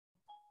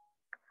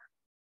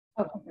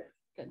Okay,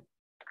 good.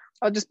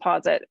 I'll just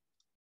pause it.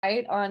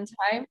 Right on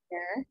time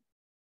here.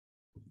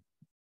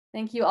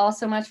 Thank you all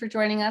so much for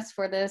joining us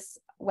for this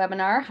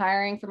webinar,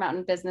 Hiring for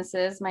Mountain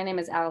Businesses. My name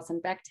is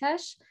Allison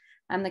Bektesh.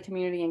 I'm the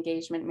Community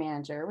Engagement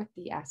Manager with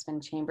the Aspen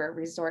Chamber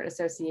Resort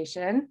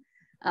Association.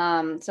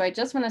 So I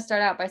just want to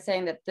start out by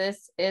saying that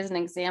this is an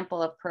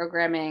example of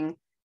programming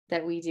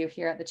that we do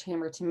here at the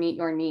Chamber to meet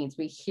your needs.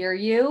 We hear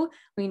you.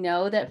 We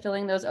know that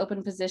filling those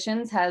open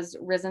positions has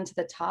risen to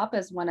the top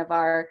as one of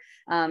our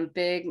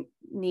big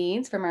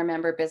needs from our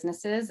member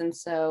businesses. And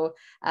so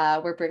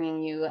we're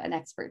bringing you an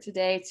expert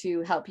today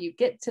to help you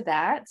get to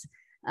that.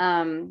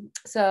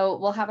 So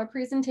we'll have a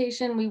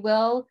presentation. We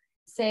will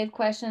save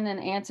question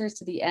and answers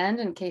to the end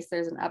in case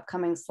there's an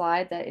upcoming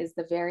slide that is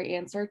the very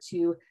answer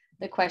to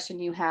the question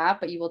you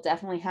have, but you will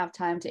definitely have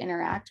time to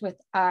interact with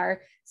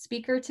our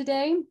speaker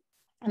today.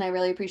 And I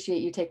really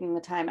appreciate you taking the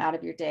time out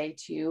of your day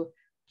to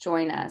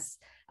join us.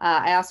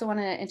 I also want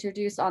to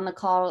introduce on the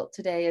call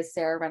today is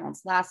Sarah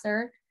Reynolds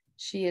Lasser.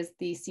 She is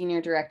the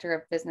Senior Director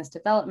of Business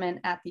Development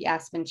at the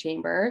Aspen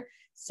Chamber.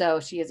 So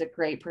she is a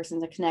great person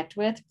to connect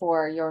with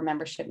for your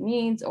membership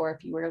needs, or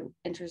if you were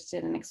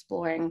interested in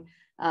exploring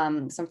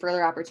some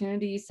further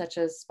opportunities, such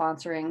as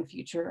sponsoring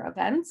future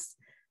events.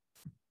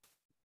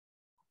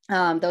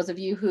 Those of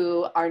you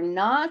who are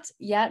not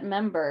yet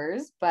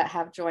members, but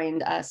have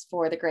joined us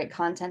for the great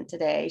content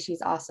today,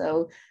 she's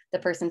also the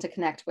person to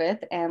connect with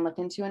and look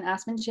into an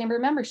Aspen Chamber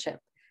membership.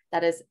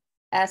 That is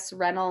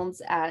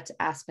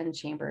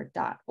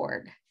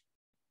sreynolds@aspenchamber.org.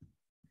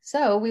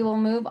 So we will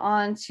move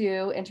on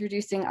to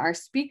introducing our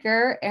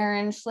speaker.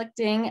 Erin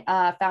Schlichting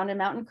founded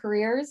Mountain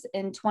Careers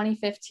in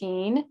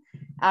 2015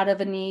 out of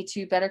a need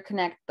to better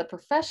connect the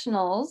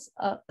professionals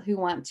who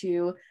want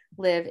to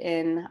live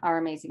in our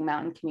amazing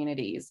mountain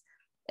communities.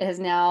 It has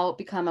now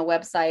become a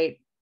website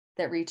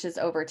that reaches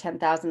over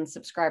 10,000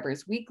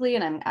 subscribers weekly,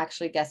 and I'm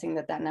actually guessing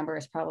that that number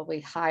is probably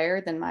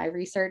higher than my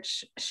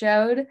research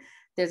showed.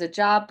 There's a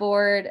job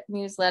board,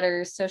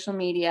 newsletters, social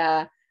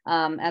media,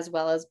 as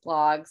well as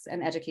blogs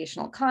and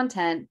educational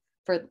content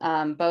for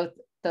both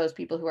those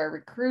people who are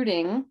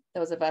recruiting,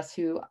 those of us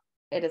who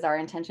it is our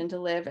intention to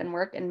live and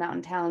work in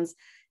mountain towns,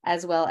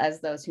 as well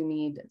as those who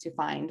need to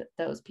find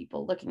those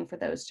people looking for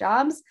those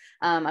jobs.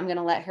 I'm going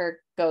to let her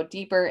go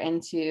deeper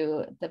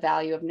into the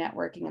value of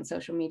networking and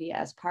social media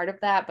as part of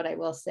that. But I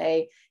will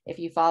say, if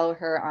you follow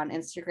her on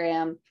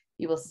Instagram,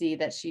 you will see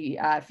that she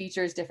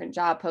features different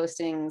job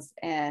postings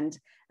and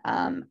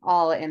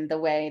all in the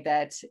way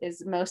that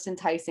is most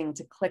enticing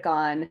to click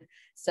on.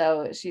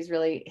 So she's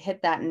really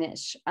hit that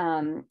niche.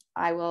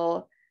 I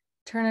will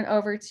turn it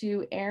over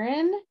to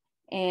Erin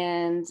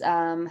and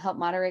help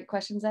moderate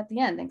questions at the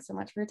end. Thanks so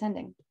much for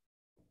attending.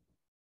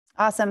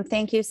 Awesome.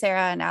 Thank you,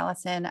 Sarah and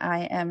Allison.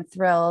 I am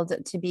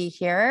thrilled to be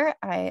here.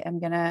 I am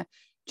going to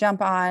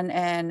jump on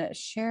and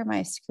share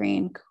my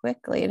screen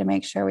quickly to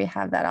make sure we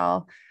have that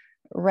all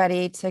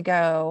ready to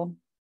go.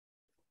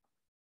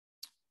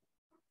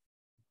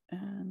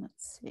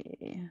 Let's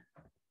see.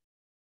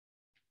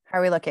 How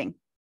are we looking?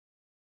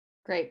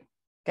 Great.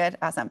 Good.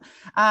 Awesome.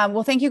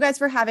 Well, thank you guys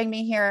for having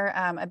me here.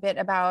 A bit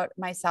about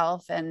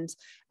myself and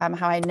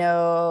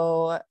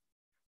how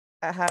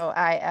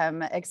I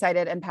am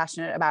excited and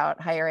passionate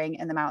about hiring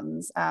in the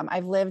mountains.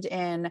 I've lived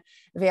in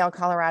Vail,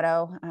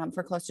 Colorado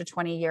for close to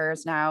 20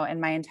 years now, and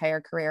my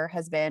entire career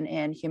has been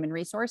in human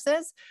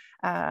resources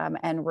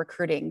and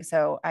recruiting.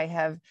 So I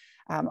have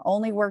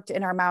only worked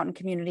in our mountain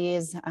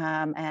communities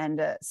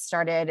and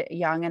started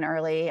young and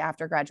early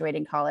after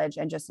graduating college,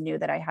 and just knew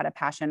that I had a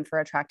passion for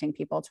attracting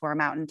people to our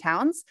mountain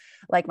towns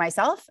like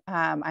myself.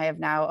 I have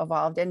now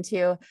evolved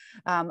into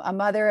a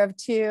mother of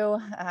two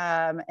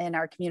in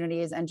our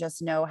communities, and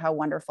just know how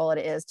wonderful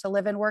it is to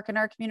live and work in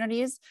our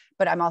communities.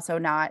 But I'm also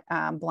not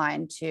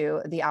blind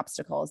to the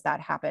obstacles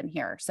that happen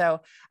here. So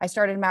I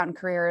started Mountain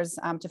Careers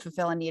to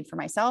fulfill a need for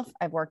myself.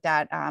 I've worked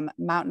at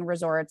mountain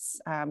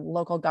resorts,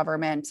 local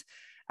government.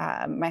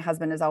 My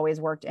husband has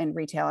always worked in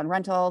retail and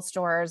rental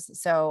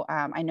stores. So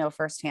I know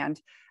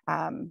firsthand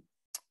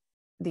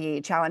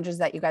the challenges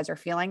that you guys are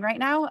feeling right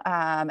now.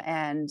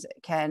 And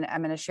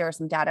I'm going to share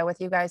some data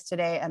with you guys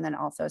today, and then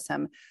also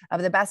some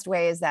of the best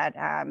ways that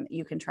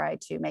you can try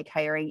to make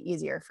hiring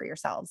easier for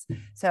yourselves.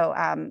 So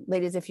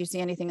ladies, if you see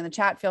anything in the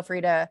chat, feel free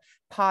to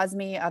pause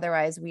me.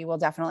 Otherwise, we will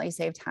definitely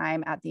save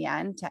time at the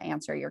end to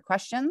answer your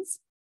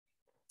questions.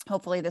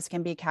 Hopefully this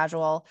can be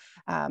casual,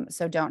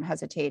 so don't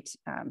hesitate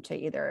to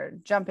either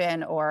jump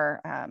in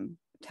or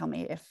tell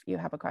me if you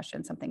have a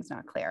question, something's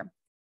not clear.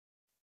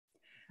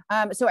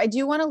 So I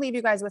do want to leave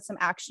you guys with some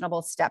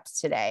actionable steps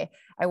today.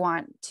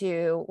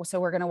 So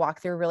we're going to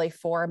walk through really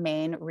 4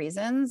 main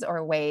reasons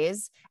or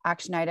ways,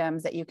 action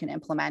items that you can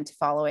implement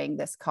following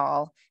this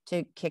call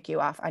to kick you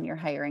off on your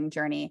hiring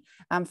journey.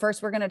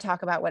 First, we're going to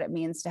talk about what it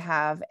means to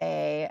have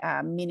a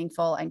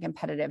meaningful and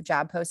competitive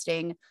job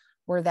posting.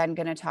 We're then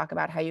going to talk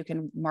about how you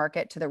can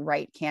market to the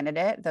right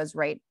candidate, those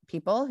right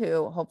people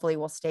who hopefully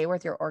will stay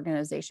with your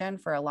organization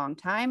for a long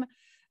time.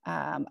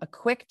 A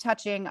quick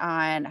touching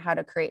on how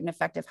to create an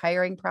effective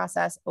hiring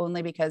process,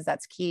 only because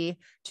that's key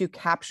to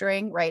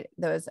capturing, right,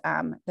 those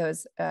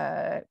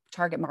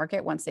target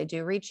market once they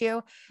do reach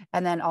you.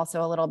 And then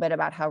also a little bit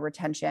about how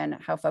retention,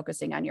 how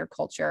focusing on your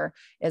culture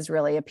is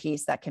really a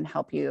piece that can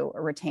help you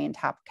retain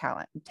top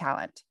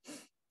talent.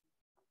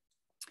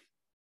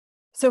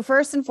 So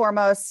first and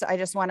foremost, I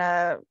just want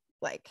to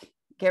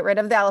get rid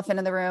of the elephant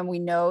in the room. We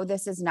know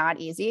this is not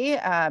easy,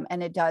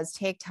 and it does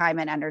take time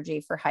and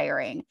energy for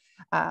hiring.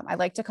 I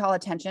like to call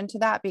attention to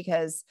that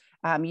because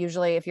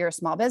usually if you're a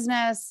small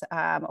business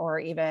or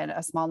even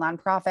a small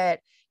nonprofit,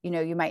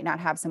 you might not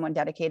have someone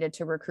dedicated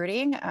to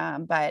recruiting,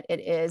 but it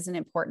is an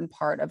important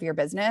part of your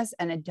business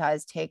and it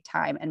does take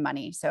time and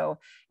money. So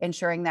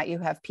ensuring that you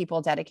have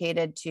people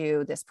dedicated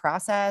to this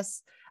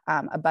process,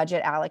 a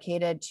budget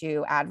allocated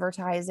to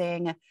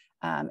advertising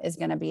is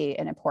going to be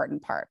an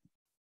important part.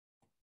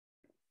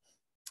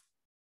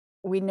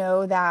 We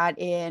know that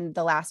in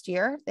the last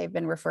year, they've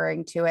been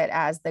referring to it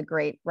as the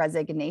Great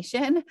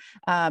Resignation.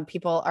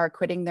 People are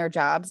quitting their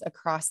jobs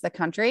across the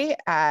country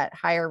at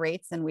higher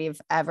rates than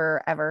we've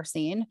ever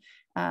seen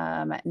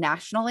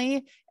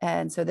nationally.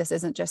 And so this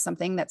isn't just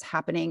something that's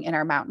happening in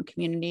our mountain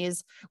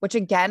communities, which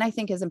again, I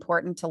think is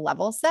important to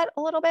level set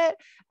a little bit,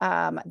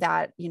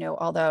 that,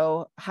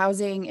 although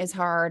housing is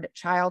hard,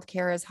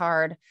 childcare is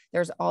hard,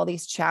 there's all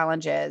these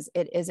challenges.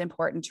 It is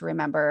important to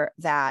remember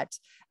that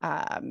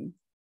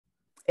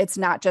it's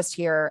not just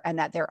here, and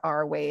that there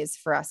are ways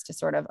for us to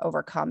sort of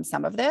overcome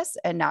some of this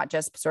and not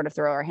just sort of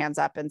throw our hands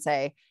up and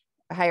say,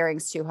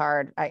 hiring's too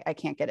hard, I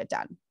can't get it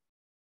done.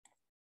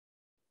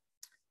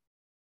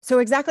 So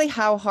exactly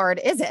how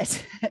hard is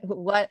it?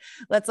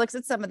 Let's look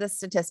at some of the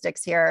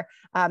statistics here.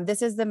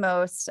 This is the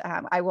most,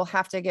 I will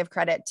have to give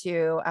credit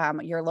to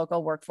your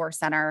local workforce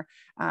center.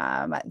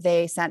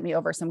 They sent me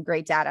over some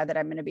great data that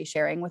I'm going to be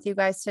sharing with you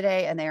guys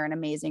today, and they're an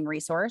amazing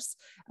resource.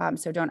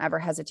 So don't ever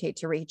hesitate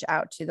to reach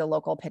out to the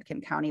local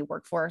Pitkin County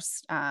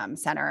Workforce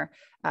Center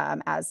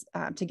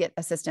to get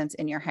assistance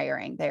in your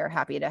hiring. They are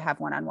happy to have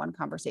one-on-one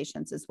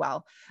conversations as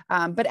well.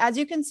 But as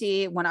you can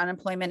see, when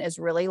unemployment is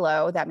really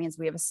low, that means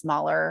we have a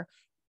smaller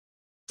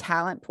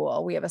talent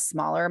pool. We have a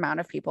smaller amount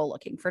of people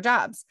looking for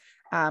jobs.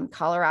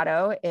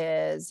 Colorado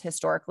is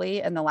historically,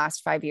 in the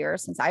last 5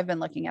 years, since I've been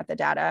looking at the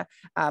data,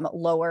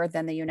 lower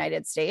than the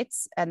United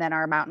States. And then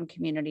our mountain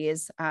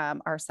communities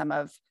are some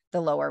of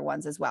the lower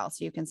ones as well.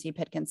 So you can see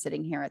Pitkin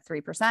sitting here at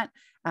 3%.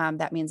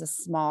 That means a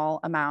small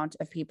amount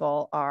of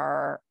people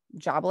are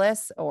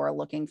jobless or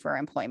looking for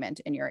employment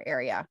in your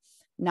area.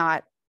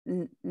 Not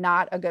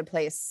a good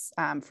place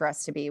for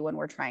us to be when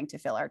we're trying to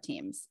fill our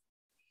teams.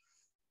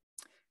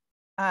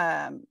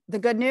 The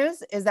good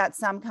news is that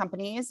some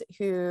companies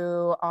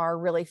who are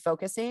really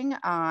focusing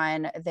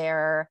on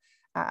their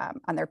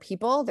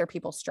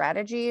people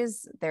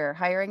strategies, their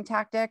hiring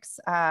tactics,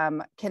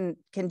 can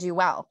do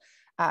well.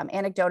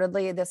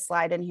 Anecdotally, this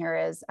slide in here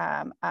is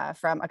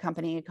from a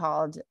company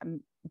called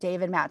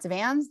Dave and Matt's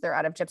Vans. They're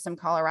out of Gypsum,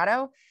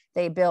 Colorado.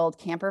 They build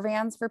camper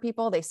vans for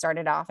people. They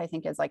started off, I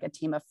think, as like a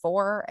team of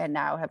 4 and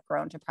now have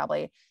grown to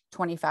probably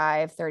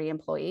 25, 30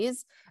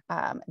 employees.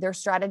 Their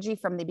strategy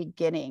from the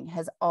beginning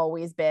has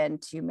always been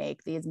to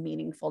make these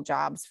meaningful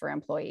jobs for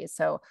employees.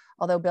 So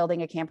although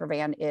building a camper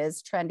van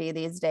is trendy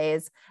these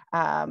days,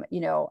 at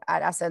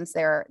essence,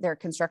 they're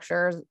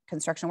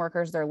construction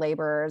workers, they're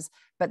laborers,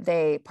 but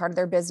part of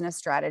their business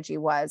strategy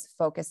was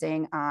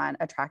focusing on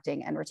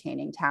attracting and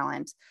retaining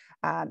talent.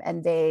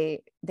 And they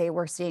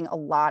were seeing a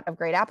lot of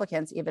great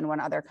applicants, even when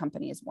other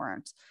companies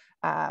weren't.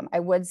 I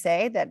would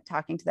say that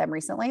talking to them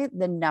recently,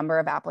 the number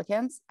of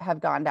applicants have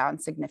gone down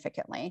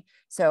significantly.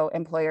 So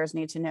employers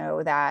need to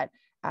know that,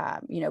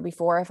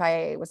 before, if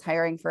I was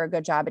hiring for a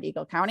good job at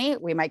Eagle County,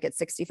 we might get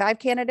 65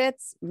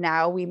 candidates.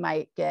 Now we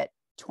might get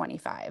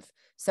 25.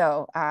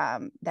 So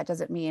that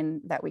doesn't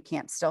mean that we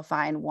can't still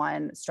find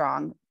one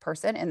strong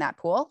person in that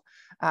pool,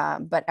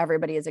 but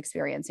everybody is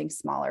experiencing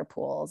smaller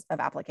pools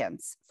of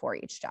applicants for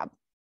each job.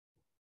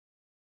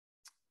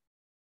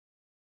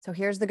 So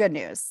here's the good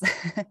news.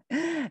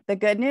 The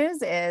good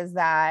news is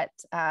that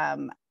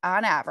on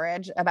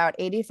average, about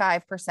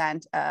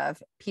 85%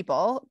 of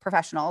people,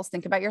 professionals,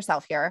 think about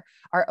yourself here,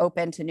 are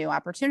open to new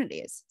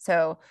opportunities.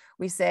 So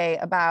we say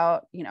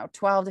about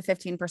 12 to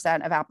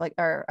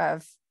 15%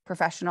 of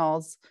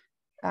professionals,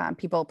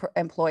 people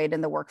employed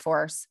in the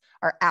workforce,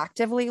 are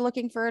actively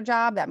looking for a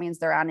job. That means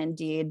they're on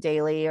Indeed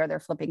daily or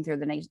they're flipping through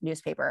the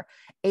newspaper.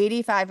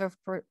 85%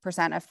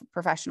 of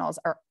professionals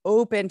are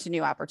open to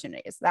new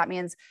opportunities. That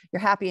means you're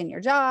happy in your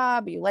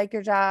job, you like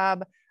your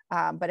job,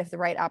 but if the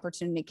right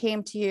opportunity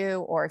came to you,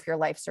 or if your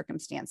life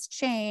circumstance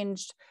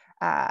changed,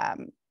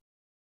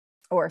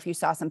 or if you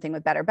saw something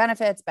with better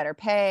benefits, better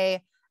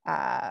pay,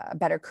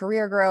 better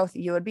career growth,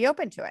 you would be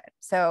open to it.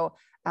 So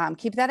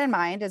keep that in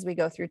mind as we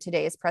go through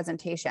today's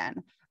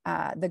presentation.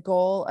 The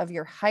goal of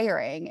your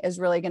hiring is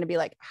really going to be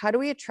like, how do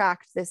we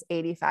attract this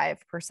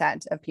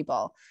 85% of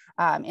people?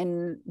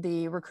 In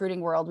the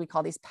recruiting world, we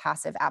call these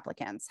passive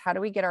applicants. How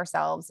do we get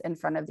ourselves in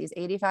front of these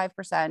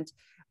 85%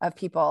 of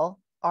people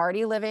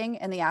already living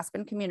in the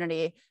Aspen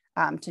community,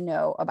 to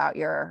know about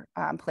your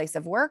place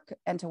of work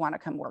and to want to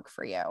come work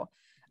for you.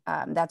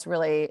 That's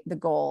really the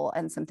goal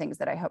and some things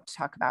that I hope to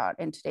talk about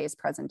in today's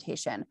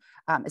presentation,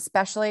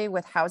 especially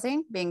with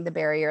housing being the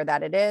barrier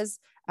that it is.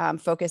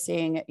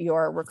 Focusing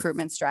your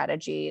recruitment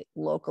strategy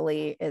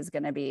locally is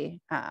going to be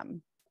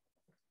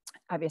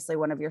obviously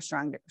one of your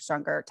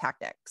stronger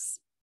tactics.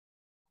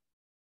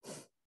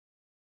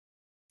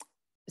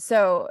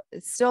 So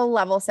still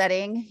level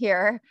setting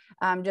here,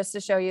 just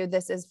to show you,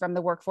 this is from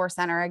the Workforce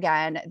Center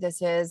again.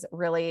 This is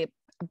really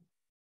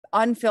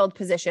unfilled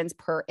positions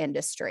per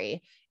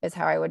industry is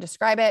how I would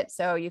describe it.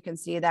 So you can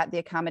see that the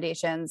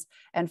accommodations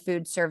and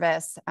food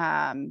service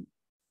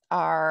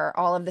are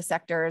all of the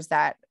sectors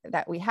that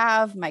we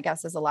have. My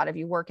guess is a lot of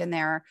you work in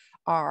there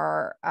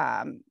are,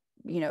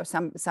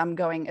 some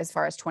going as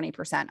far as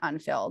 20%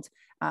 unfilled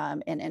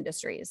in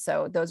industries.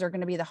 So those are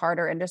going to be the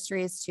harder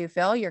industries to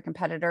fill. Your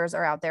competitors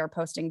are out there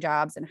posting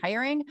jobs and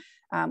hiring,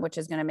 which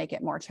is going to make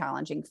it more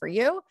challenging for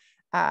you.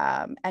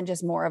 And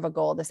just more of a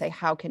goal to say,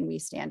 how can we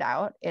stand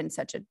out in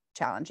such a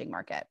challenging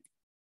market?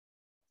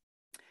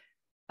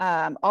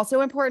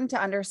 Also important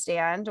to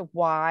understand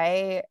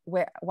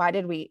how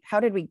did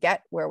we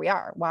get where we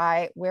are?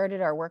 Where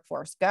did our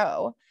workforce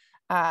go?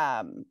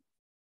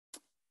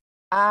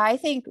 I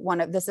think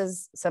this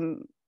is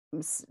some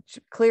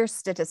clear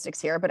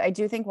statistics here, but I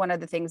do think one of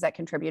the things that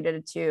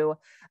contributed to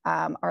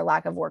our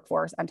lack of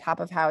workforce on top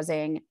of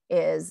housing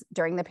is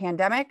during the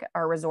pandemic,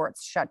 our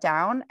resorts shut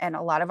down and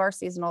a lot of our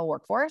seasonal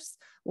workforce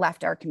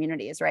left our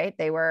communities, right?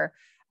 They were,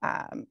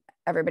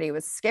 everybody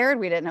was scared.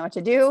 We didn't know what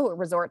to do.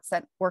 Resorts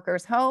sent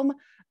workers home.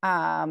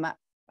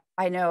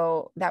 I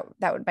know that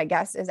my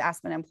guess is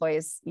Aspen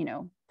employs,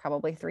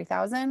 probably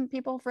 3,000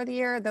 people for the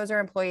year. Those are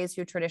employees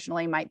who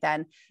traditionally might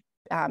then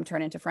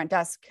turn into front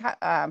desk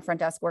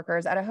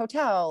workers at a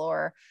hotel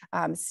or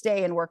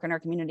stay and work in our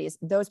communities.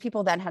 Those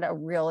people then had a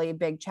really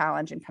big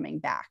challenge in coming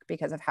back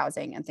because of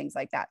housing and things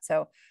like that.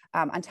 So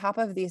on top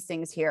of these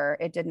things here,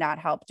 it did not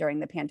help during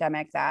the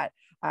pandemic that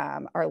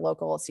our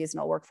local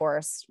seasonal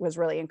workforce was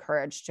really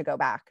encouraged to go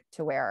back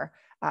to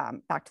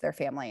back to their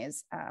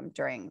families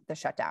during the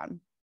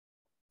shutdown.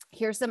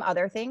 Here's some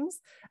other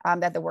things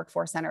that the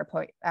Workforce Center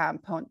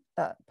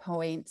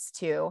points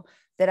to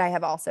that I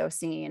have also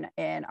seen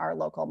in our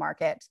local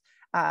market.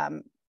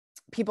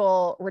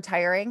 People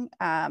retiring,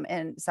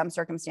 in some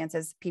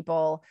circumstances,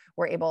 people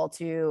were able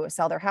to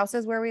sell their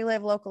houses where we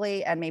live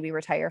locally and maybe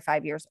retire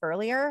 5 years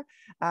earlier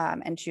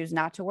and choose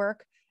not to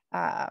work.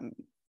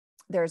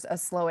 There's a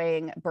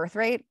slowing birth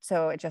rate.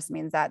 So it just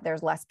means that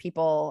there's less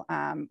people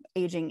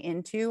aging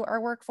into our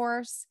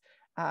workforce.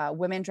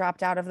 Women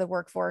dropped out of the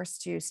workforce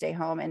to stay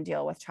home and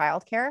deal with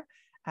childcare.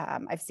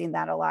 I've seen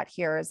that a lot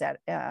here is that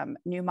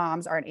new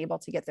moms aren't able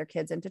to get their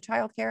kids into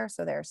childcare,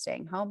 so they're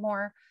staying home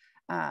more.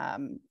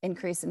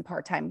 Increase in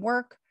part-time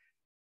work,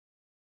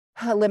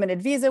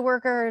 limited visa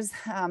workers,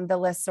 the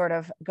list sort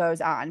of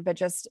goes on. But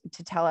just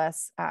to tell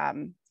us,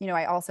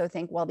 I also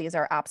think while these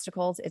are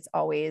obstacles, it's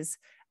always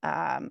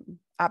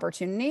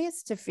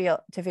opportunities to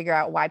figure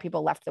out why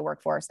people left the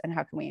workforce and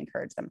how can we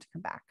encourage them to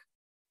come back.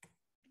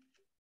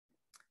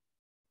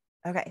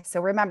 Okay, so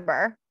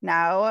remember,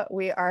 now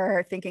we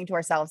are thinking to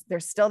ourselves,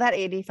 there's still that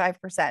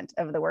 85%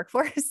 of the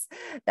workforce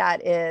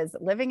that is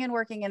living and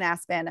working in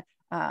Aspen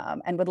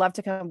and would love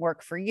to come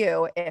work for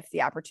you if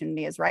the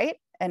opportunity is right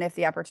and if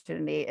the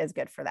opportunity is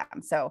good for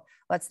them. So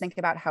let's think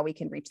about how we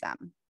can reach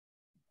them.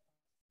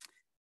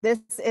 This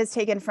is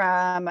taken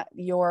from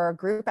your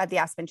group at the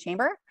Aspen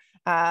Chamber,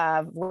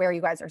 where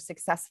you guys are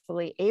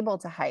successfully able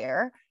to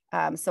hire.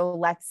 So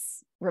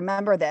let's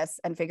remember this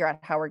and figure out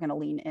how we're going to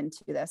lean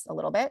into this a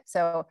little bit.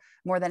 So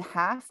more than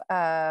half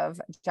of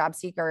job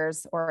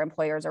seekers or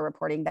employers are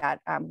reporting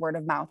that word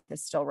of mouth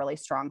is still really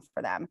strong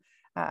for them.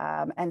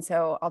 And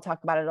so I'll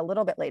talk about it a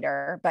little bit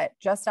later, but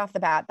just off the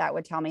bat, that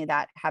would tell me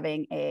that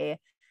having a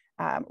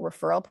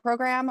referral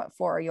program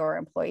for your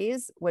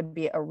employees would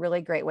be a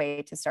really great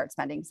way to start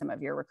spending some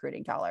of your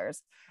recruiting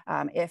dollars.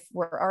 If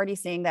we're already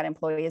seeing that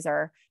employees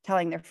are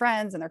telling their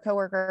friends and their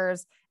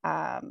coworkers,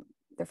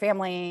 their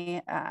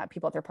family,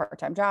 people at their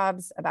part-time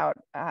jobs about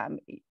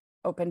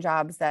open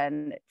jobs,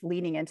 then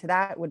leaning into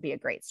that would be a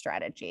great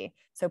strategy.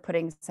 So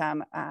putting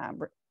some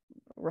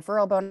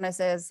referral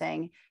bonuses,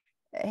 saying,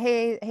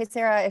 hey,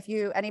 Sarah, if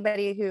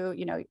anybody who,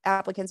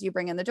 applicants you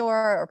bring in the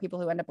door or people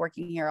who end up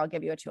working here, I'll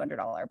give you a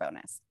 $200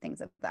 bonus,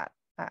 things of that.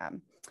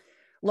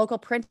 Local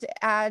print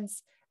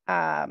ads,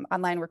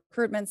 online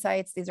recruitment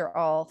sites, these are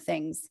all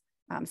things,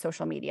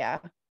 social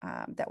media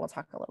that we'll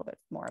talk a little bit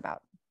more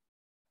about.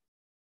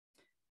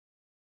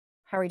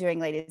 How are we doing,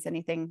 ladies?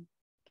 Anything?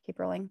 Keep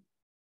rolling.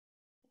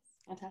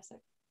 Fantastic.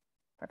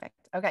 Perfect.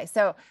 Okay.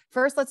 So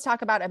first, let's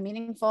talk about a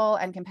meaningful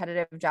and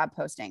competitive job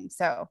posting.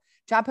 So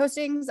job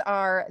postings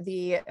are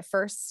the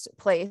first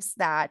place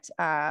that,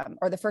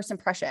 or the first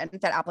impression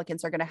that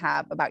applicants are going to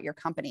have about your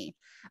company.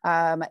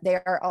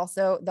 They are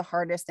also the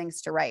hardest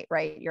things to write,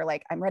 right? You're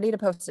like, I'm ready to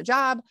post a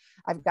job.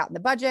 I've gotten the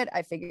budget.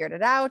 I figured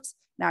it out.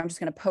 Now I'm just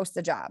going to post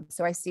the job.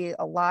 So I see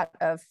a lot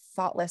of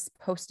thoughtless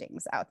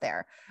postings out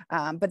there.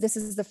 But this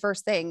is the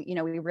first thing,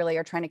 we really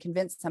are trying to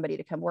convince somebody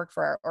to come work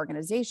for our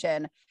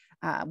organization.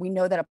 We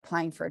know that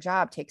applying for a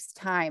job takes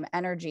time,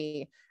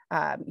 energy.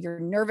 You're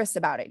nervous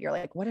about it. You're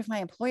like, what if my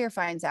employer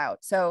finds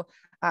out? So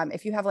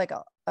if you have like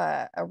a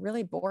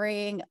really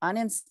boring,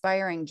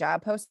 uninspiring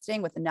job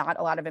posting with not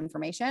a lot of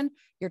information,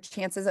 your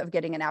chances of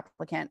getting an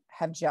applicant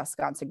have just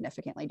gone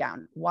significantly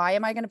down. Why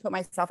am I going to put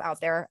myself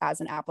out there as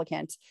an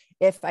applicant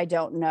if I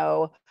don't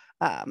know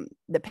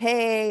the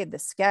pay, the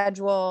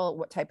schedule,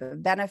 what type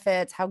of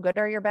benefits, how good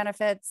are your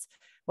benefits?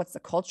 What's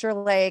the culture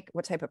like?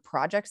 What type of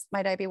projects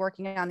might I be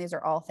working on? These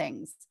are all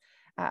things.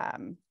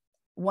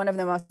 One of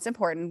the most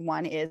important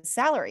one is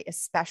salary,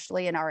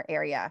 especially in our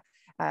area.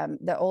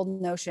 The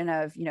old notion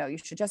of, you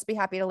should just be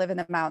happy to live in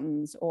the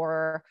mountains,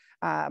 or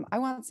I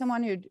want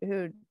someone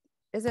who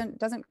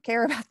doesn't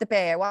care about the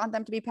pay. I want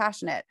them to be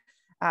passionate.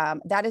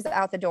 That is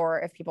out the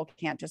door if people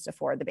can't just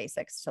afford the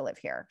basics to live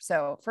here.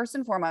 So first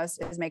and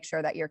foremost is make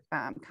sure that your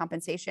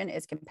compensation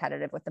is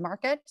competitive with the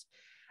market.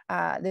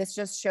 This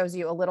just shows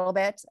you a little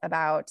bit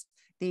about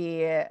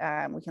we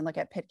can look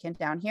at Pitkin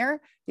down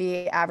here.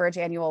 The average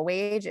annual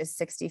wage is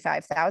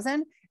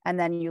 $65,000. And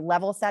then you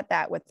level set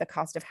that with the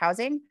cost of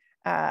housing.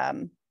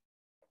 So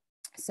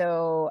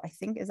I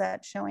think, is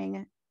that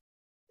showing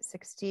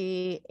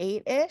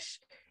 68-ish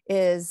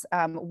is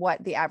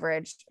what the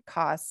average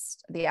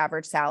cost, the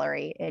average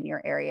salary in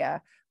your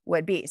area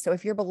would be. So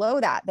if you're below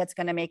that, that's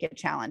going to make it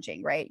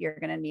challenging, right? You're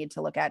going to need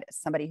to look at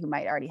somebody who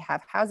might already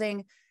have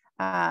housing,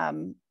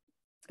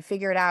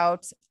 figure it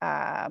out.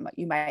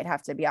 You might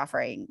have to be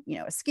offering,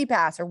 a ski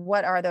pass, or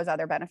what are those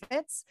other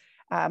benefits?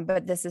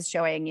 But this is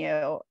showing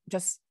you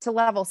just to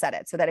level set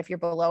it so that if you're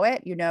below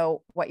it, you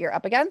know what you're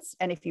up against.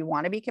 And if you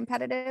want to be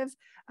competitive,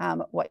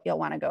 what you'll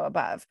want to go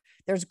above.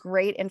 There's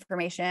great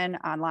information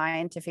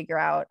online to figure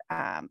out,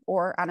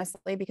 or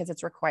honestly, because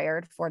it's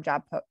required for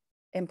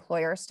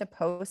employers to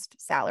post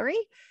salary,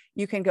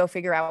 you can go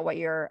figure out what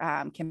your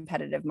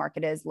competitive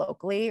market is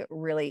locally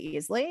really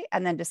easily,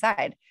 and then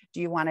decide,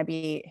 do you want to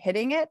be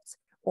hitting it?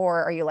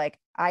 Or are you like,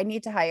 I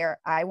need to hire,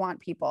 I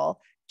want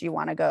people. Do you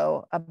want to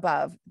go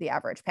above the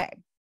average pay?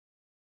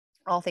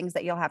 All things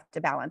that you'll have to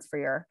balance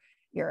for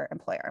your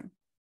employer.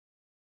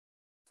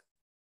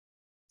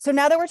 So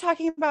now that we're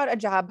talking about a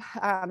job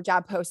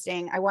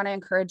posting, I want to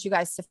encourage you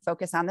guys to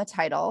focus on the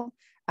title.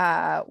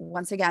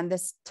 Once again,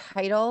 this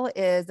title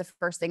is the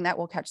first thing that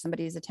will catch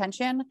somebody's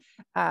attention.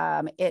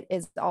 It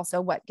is also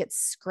what gets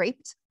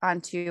scraped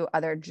onto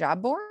other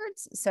job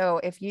boards. So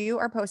if you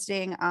are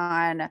posting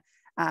on,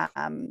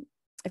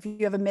 if you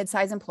have a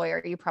mid-size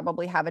employer, you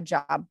probably have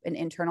an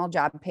internal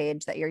job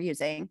page that you're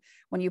using.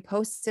 When you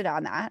post it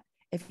on that,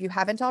 if you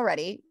haven't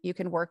already, you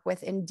can work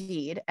with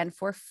Indeed, and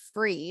for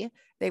free,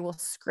 they will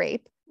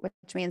scrape,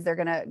 which means they're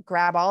going to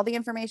grab all the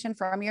information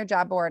from your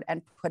job board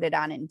and put it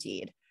on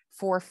Indeed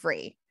for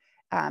free.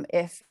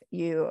 If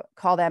you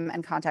call them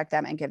and contact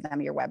them and give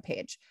them your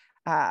webpage.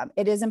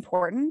 It is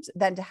important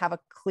then to have a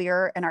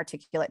clear and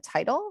articulate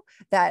title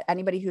that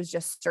anybody who's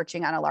just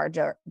searching on a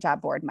larger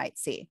job board might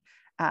see.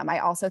 I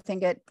also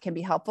think it can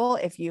be helpful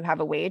if you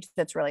have a wage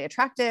that's really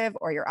attractive,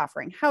 or you're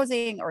offering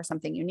housing or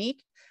something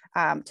unique,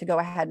 to go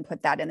ahead and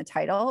put that in the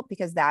title,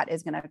 because that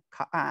is going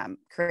to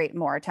create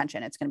more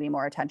attention. It's going to be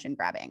more attention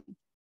grabbing.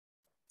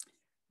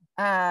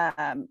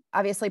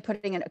 Obviously,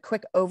 putting in a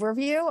quick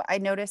overview. I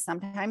notice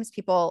sometimes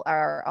people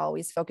are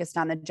always focused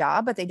on the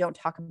job, but they don't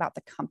talk about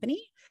the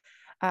company.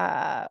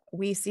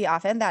 We see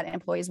often that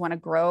employees want to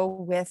grow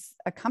with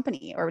a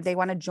company, or they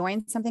want to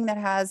join something that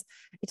has,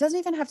 it doesn't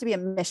even have to be a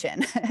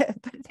mission,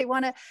 but they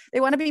want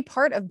to be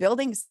part of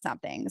building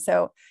something.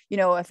 So,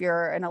 if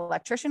you're an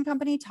electrician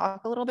company,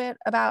 talk a little bit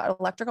about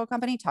electrical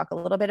company, talk a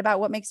little bit about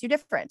what makes you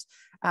different.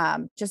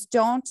 Just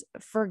don't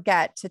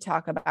forget to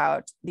talk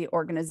about the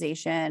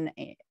organization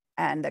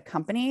and the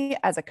company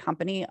as a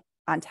company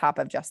on top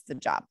of just the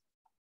job.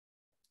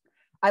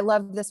 I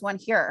love this one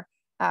here.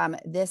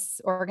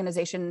 This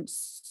organization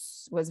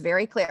was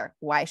very clear.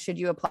 Why should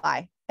you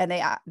apply? And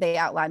they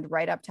outlined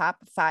right up top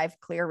 5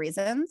 clear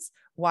reasons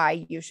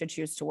why you should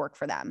choose to work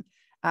for them.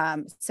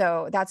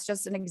 So that's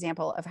just an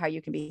example of how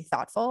you can be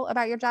thoughtful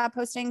about your job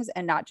postings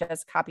and not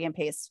just copy and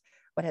paste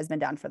what has been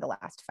done for the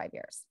last 5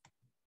 years.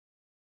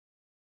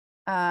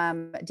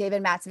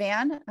 David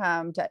Matzvan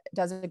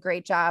does a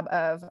great job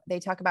they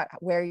talk about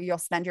where you'll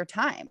spend your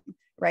time,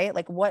 right?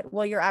 Like, what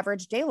will your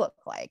average day look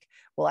like?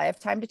 Will I have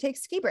time to take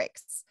ski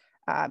breaks?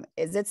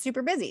 Is it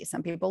super busy?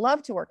 Some people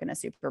love to work in a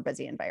super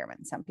busy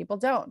environment. Some people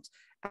don't.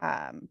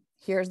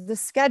 Here's the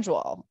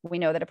schedule. We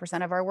know that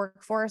 1% of our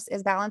workforce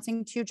is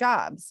balancing 2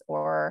 jobs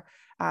or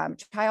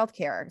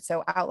childcare.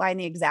 So outline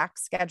the exact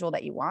schedule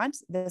that you want.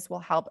 This will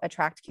help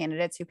attract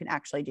candidates who can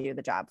actually do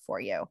the job for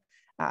you.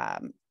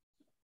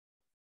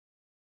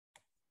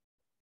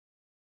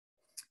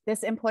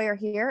 This employer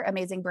here,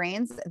 Amazing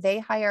Brains, they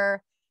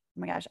hire,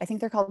 oh my gosh, I think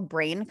they're called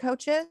brain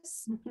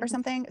coaches or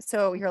something.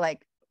 So you're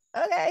like,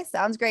 okay,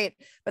 sounds great.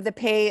 But the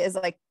pay is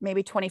like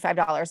maybe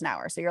 $25 an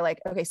hour. So you're like,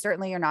 okay,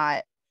 certainly you're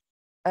not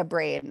a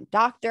brain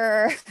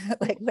doctor.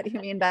 Like, what do you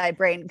mean by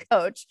brain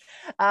coach?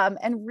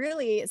 And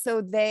really,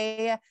 so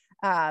they,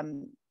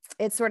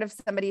 it's sort of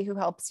somebody who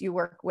helps you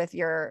work with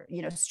your,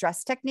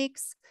 stress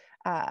techniques,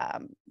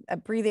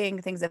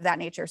 breathing, things of that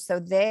nature. So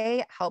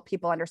they help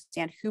people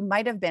understand who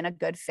might have been a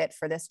good fit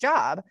for this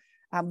job.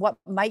 What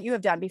might you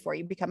have done before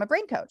you become a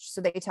brain coach?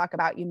 So they talk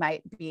about, you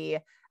might be,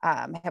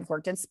 have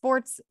worked in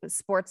sports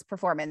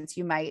performance.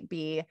 You might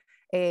be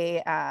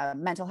a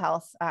mental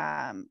health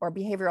or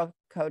behavioral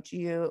coach.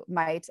 You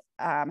might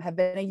have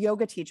been a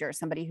yoga teacher,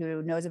 somebody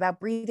who knows about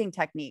breathing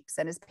techniques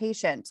and is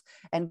patient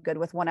and good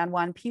with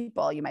one-on-one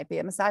people. You might be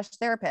a massage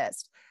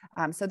therapist.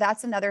 So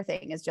that's another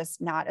thing, is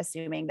just not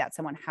assuming that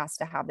someone has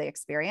to have the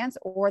experience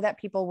or that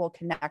people will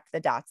connect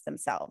the dots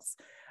themselves.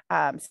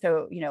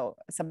 So,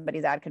 somebody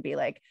that could be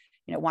like,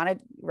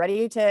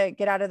 ready to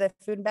get out of the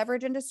food and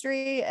beverage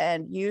industry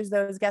and use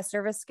those guest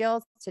service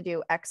skills to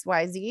do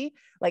XYZ,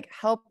 like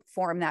help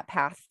form that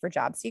path for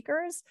job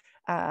seekers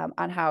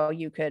on how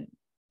you could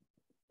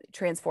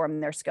transform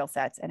their skill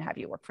sets and have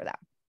you work for them.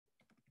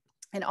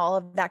 And all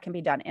of that can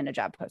be done in a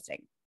job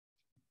posting.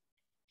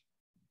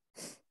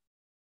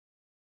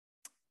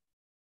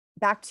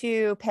 Back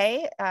to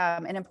pay,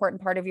 an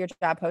important part of your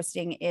job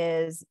posting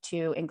is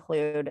to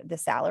include the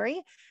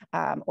salary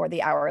or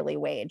the hourly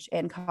wage.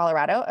 In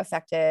Colorado,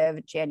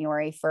 effective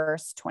January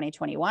 1st,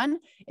 2021,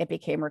 it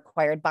became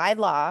required by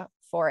law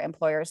for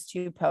employers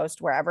to post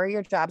wherever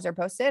your jobs are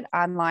posted,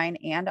 online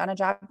and on a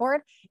job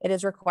board. It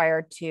is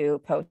required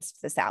to post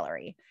the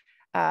salary.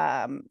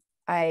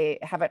 I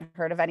haven't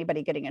heard of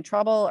anybody getting in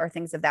trouble or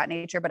things of that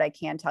nature, but I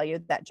can tell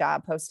you that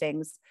job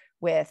postings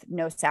with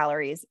no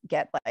salaries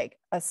get like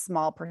a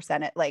small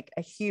percentage, like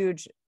a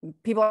huge,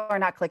 people are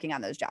not clicking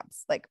on those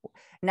jobs. Like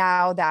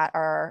now that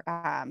are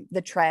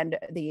the trend,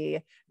 the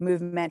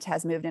movement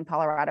has moved in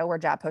Colorado where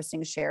job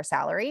postings share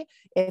salary.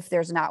 If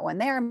there's not one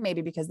there,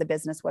 maybe because the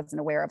business wasn't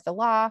aware of the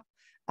law,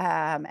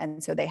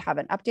 and so they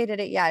haven't updated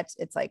it yet.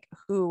 It's like,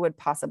 who would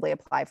possibly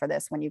apply for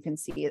this when you can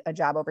see a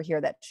job over here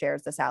that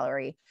shares the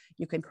salary?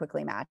 You can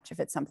quickly match if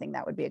it's something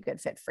that would be a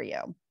good fit for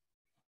you.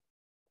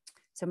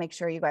 So make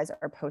sure you guys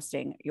are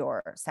posting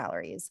your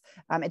salaries.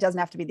 It doesn't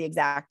have to be the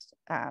exact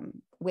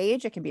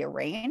wage. It can be a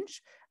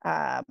range,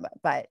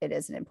 but it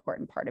is an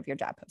important part of your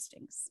job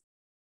postings.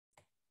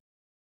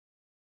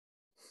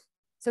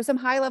 So some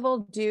high level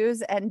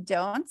do's and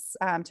don'ts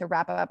to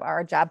wrap up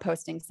our job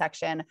posting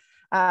section.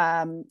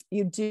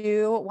 You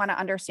do want to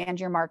understand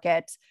your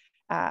market.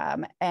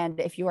 And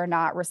if you are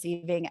not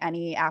receiving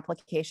any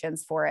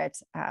applications for it,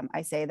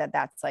 I say that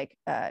that's like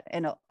a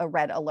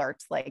red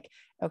alert. Like,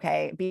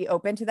 okay, be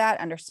open to that,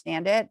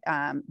 understand it.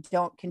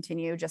 Don't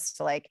continue just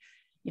to like,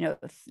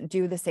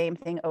 do the same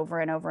thing over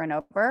and over and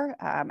over.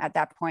 At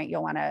that point,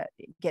 you'll want to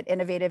get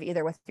innovative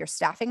either with your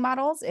staffing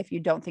models. If you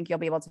don't think you'll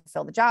be able to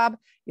fill the job,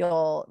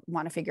 you'll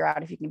want to figure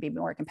out if you can be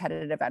more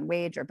competitive on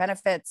wage or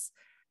benefits.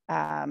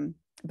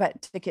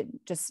 But to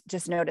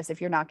just notice if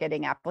you're not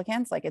getting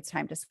applicants, like it's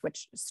time to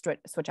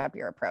switch up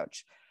your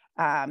approach.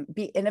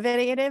 Be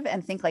innovative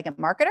and think like a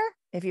marketer.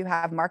 If you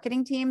have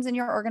marketing teams in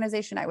your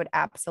organization, I would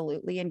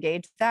absolutely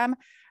engage them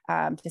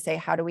to say,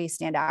 how do we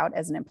stand out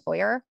as an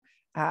employer?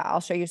 I'll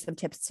show you some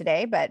tips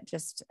today, but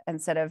just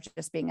instead of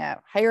just being a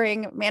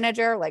hiring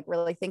manager, like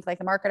really think like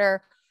a marketer.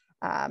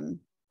 And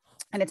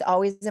it's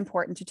always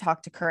important to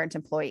talk to current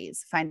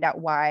employees, find out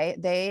why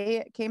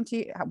they came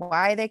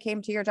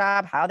to your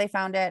job, how they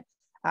found it,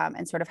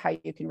 and sort of how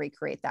you can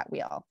recreate that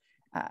wheel.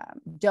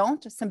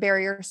 Some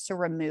barriers to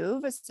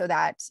remove so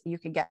that you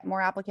can get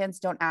more applicants.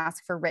 Don't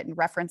ask for written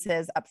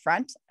references up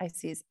front. I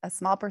see a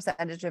small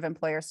percentage of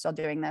employers still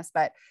doing this,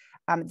 but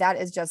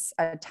that is just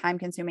a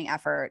time-consuming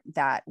effort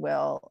that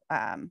will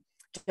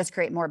just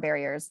create more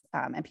barriers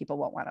and people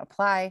won't want to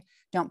apply.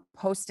 Don't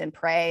post and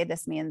pray.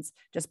 This means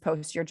just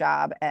post your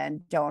job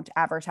and don't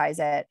advertise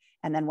it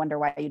and then wonder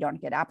why you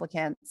don't get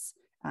applicants.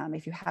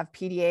 If you have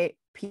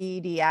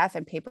PDF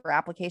and paper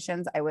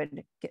applications, I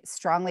would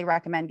strongly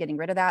recommend getting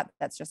rid of that.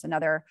 That's just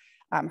another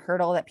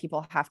hurdle that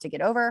people have to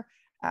get over.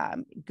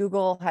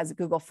 Google has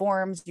Google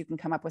Forms. You can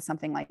come up with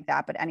something like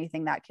that, but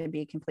anything that can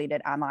be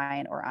completed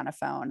online or on a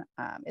phone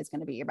is going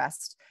to be your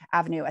best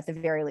avenue. At the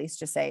very least,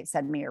 just say,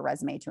 send me your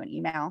resume to an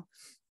email.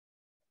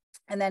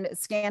 And then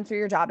scan through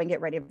your job and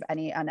get rid of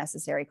any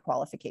unnecessary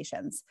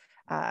qualifications.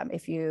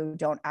 If you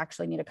don't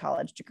actually need a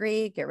college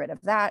degree, get rid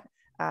of that.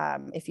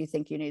 If you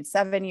think you need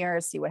 7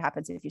 years, see what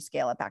happens if you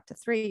scale it back to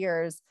 3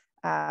 years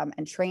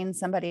and train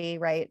somebody,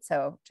 right?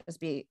 So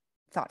just be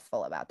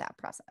thoughtful about that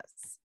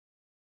process.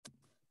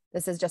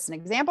 This is just an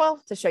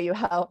example to show you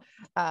how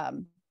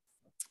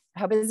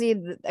busy,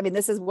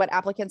 this is what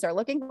applicants are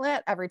looking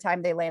at every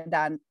time they land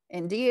on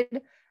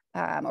Indeed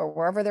or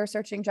wherever they're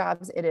searching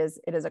jobs. It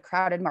is a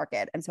crowded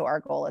market. And so our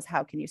goal is,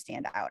 how can you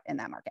stand out in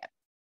that market?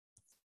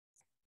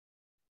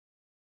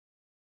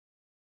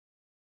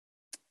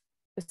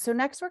 So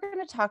next we're going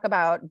to talk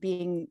about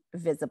being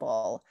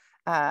visible.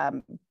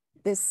 Um,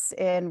 this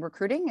in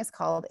recruiting is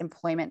called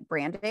employment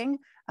branding.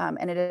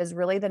 And it is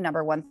really the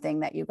number one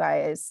thing that you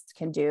guys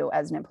can do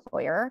as an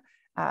employer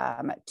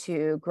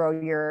to grow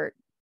your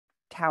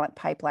talent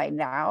pipeline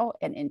now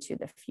and into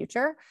the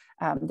future.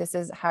 This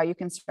is how you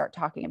can start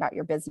talking about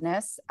your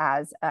business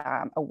as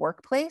a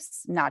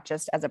workplace, not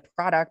just as a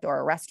product or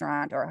a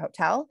restaurant or a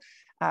hotel,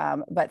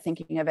 but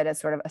thinking of it as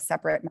sort of a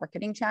separate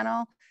marketing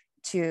channel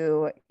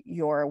to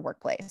your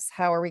workplace.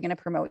 How are we going to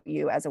promote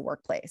you as a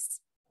workplace?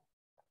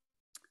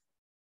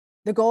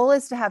 The goal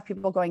is to have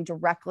people going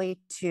directly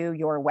to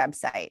your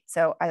website.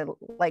 So I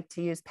like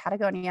to use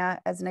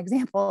Patagonia as an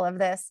example of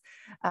this,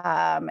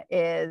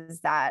 is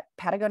that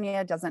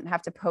Patagonia doesn't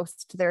have to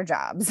post their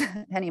jobs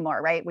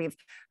anymore, right? We've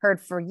heard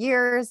for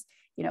years,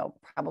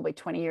 probably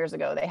 20 years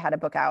ago, they had a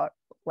book out,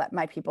 Let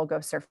My People Go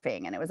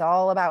Surfing. And it was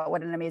all about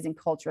what an amazing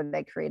culture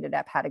they created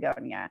at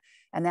Patagonia.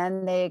 And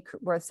then they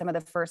were some of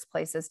the first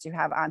places to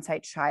have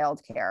on-site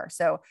childcare.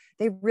 So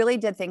they really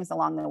did things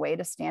along the way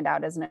to stand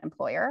out as an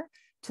employer,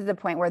 to the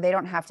point where they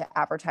don't have to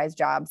advertise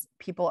jobs.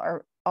 People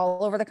are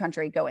all over the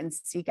country go and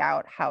seek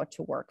out how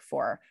to work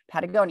for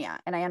Patagonia.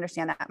 And I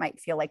understand that might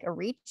feel like a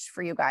reach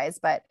for you guys,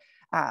 but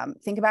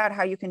think about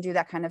how you can do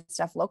that kind of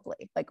stuff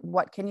locally. Like,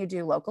 what can you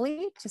do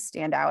locally to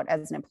stand out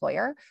as an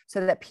employer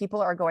so that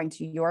people are going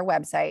to your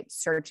website,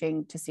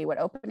 searching to see what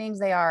openings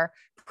they are,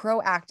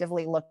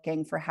 proactively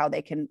looking for how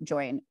they can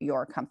join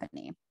your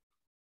company.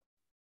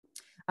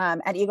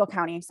 At Eagle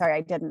County, sorry,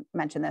 I didn't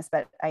mention this,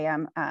 but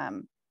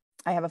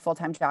I have a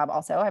full-time job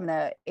also. I'm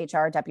the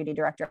HR deputy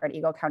director at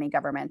Eagle County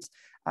government.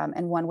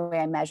 And one way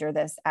I measure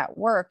this at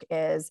work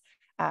is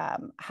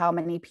how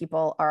many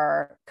people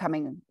are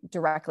coming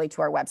directly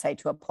to our website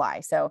to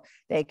apply. So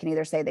they can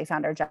either say they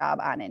found our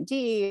job on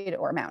Indeed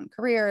or Mountain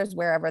Careers,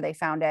 wherever they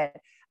found it.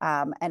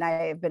 And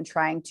I've been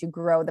trying to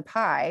grow the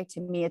pie.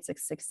 To me, it's a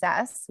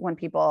success when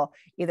people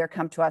either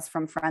come to us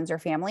from friends or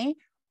family,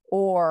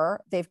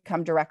 or they've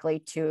come directly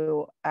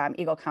to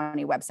Eagle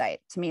County website.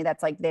 To me,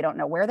 that's like, they don't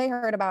know where they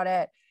heard about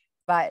it,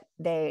 but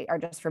they are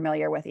just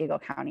familiar with Eagle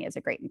County as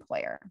a great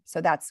employer.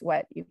 So that's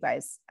what you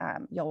guys,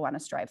 you'll want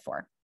to strive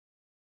for.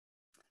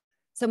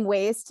 Some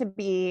ways to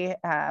be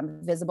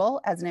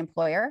visible as an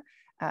employer.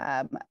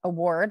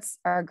 Awards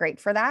are great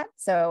for that.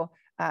 So,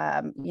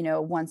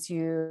 once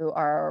you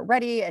are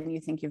ready and you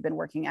think you've been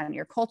working on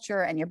your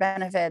culture and your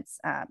benefits,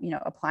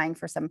 applying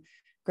for some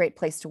great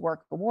place to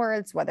work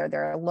awards, whether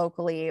they're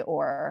locally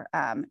or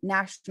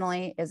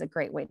nationally, is a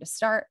great way to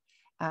start.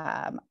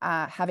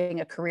 Having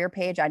a career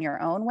page on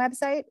your own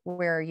website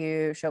where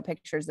you show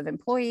pictures of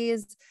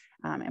employees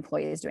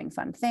doing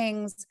fun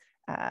things,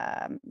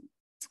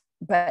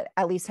 but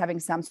at least having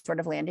some sort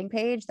of landing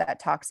page that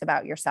talks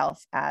about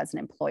yourself as an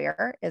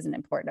employer is an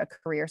important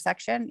career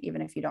section,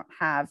 even if you don't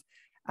have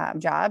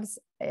jobs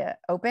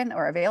open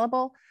or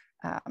available.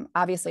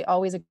 Obviously,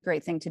 always a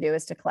great thing to do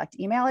is to collect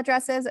email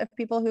addresses of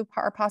people who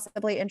are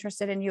possibly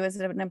interested in you as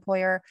an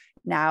employer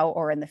now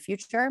or in the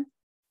future.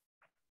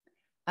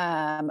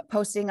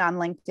 Posting on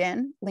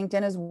LinkedIn.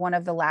 LinkedIn is one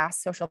of the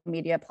last social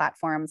media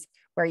platforms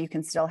where you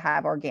can still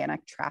have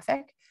organic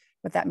traffic.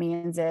 What that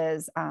means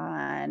is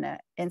on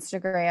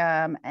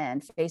Instagram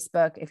and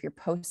Facebook, if you're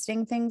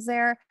posting things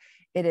there,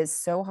 it is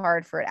so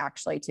hard for it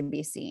actually to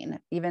be seen,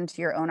 even to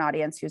your own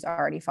audience who's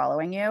already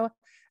following you.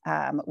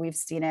 We've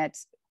seen it.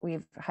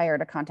 We've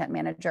hired a content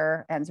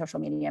manager and social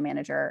media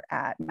manager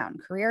at Mountain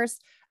Careers.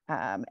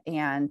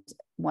 And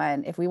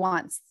if we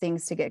want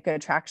things to get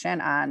good traction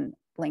on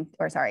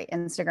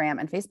Instagram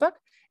and Facebook,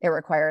 it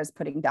requires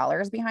putting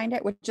dollars behind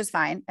it, which is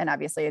fine. And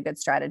obviously a good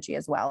strategy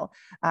as well.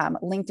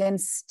 LinkedIn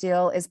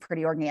still is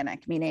pretty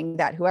organic, meaning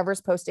that whoever's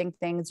posting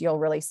things, you'll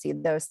really see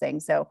those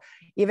things. So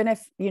even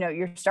if,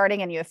 you're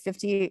starting and you have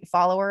 50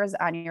 followers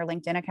on your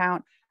LinkedIn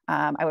account,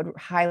 I would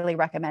highly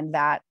recommend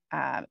that.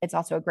 It's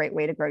also a great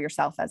way to grow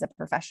yourself as a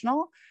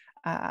professional.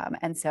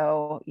 And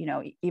so,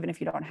 even if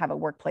you don't have a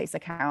workplace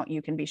account,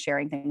 you can be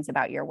sharing things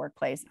about your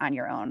workplace on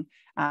your own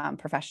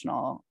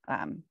professional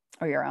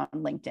or your own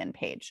LinkedIn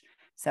page.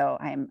 So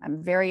I'm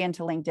very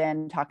into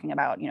LinkedIn, talking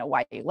about,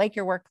 why you like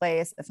your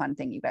workplace, the fun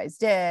thing you guys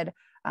did,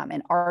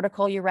 an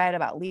article you read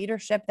about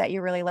leadership that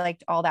you really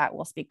liked. All that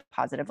will speak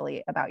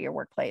positively about your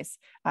workplace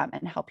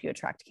and help you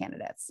attract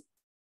candidates.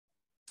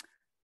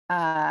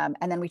 And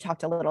then we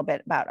talked a little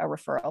bit about a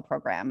referral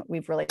program.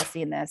 We've really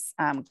seen this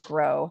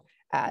grow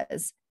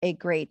as a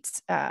great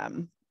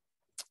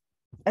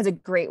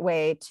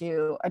way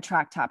to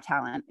attract top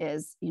talent,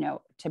 is,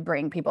 to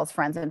bring people's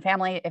friends and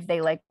family if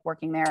they like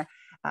working there.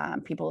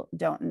 People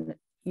don't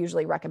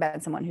usually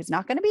recommend someone who's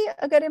not going to be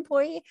a good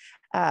employee.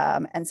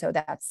 And so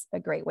that's a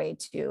great way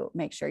to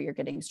make sure you're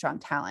getting strong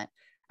talent.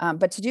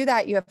 But to do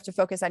that, you have to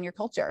focus on your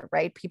culture,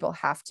 right? People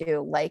have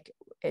to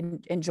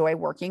enjoy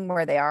working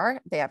where they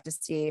are. They have to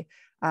see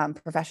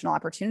professional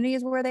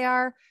opportunities where they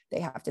are.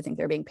 They have to think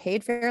they're being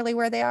paid fairly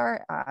where they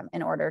are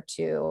in order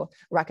to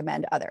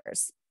recommend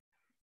others.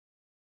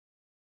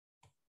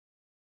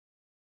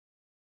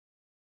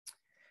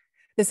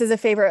 This is a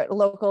favorite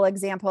local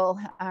example,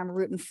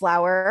 Root and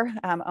Flower,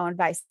 owned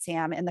by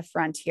Sam in the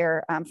front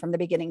here. From the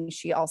beginning,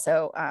 she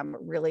also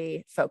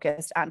really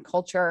focused on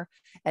culture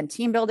and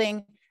team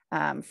building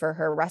for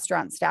her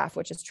restaurant staff,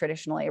 which is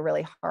traditionally a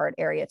really hard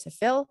area to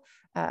fill.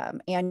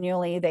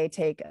 Annually, they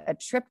take a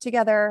trip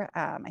together.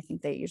 I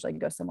think they usually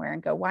go somewhere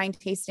and go wine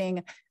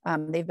tasting.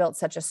 They've built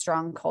such a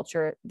strong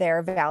culture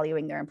there,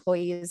 valuing their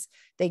employees.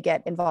 They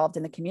get involved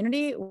in the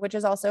community, which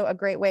is also a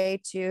great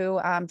way to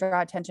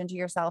draw attention to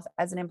yourself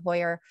as an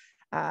employer.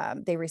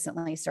 They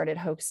recently started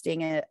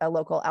hosting a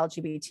local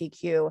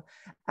LGBTQ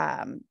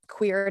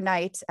queer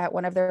night at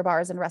one of their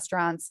bars and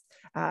restaurants,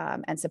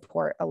 and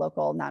support a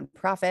local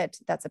nonprofit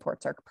that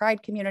supports our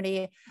Pride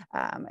community.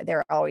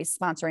 They're always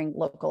sponsoring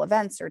local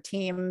events or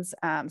teams.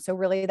 So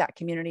really that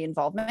community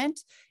involvement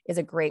is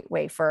a great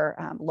way for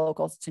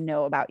locals to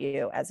know about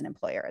you as an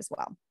employer as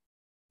well.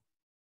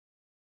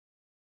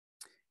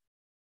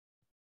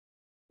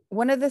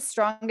 One of the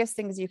strongest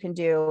things you can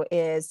do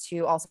is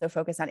to also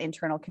focus on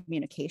internal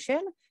communication.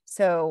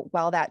 So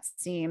while that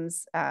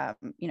seems, how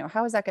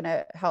is that going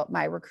to help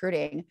my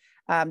recruiting?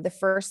 The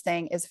first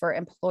thing is for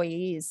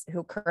employees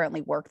who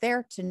currently work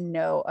there to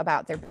know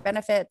about their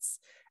benefits,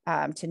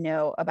 to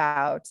know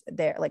about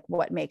their, like,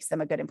 what makes them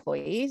a good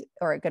employee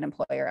or a good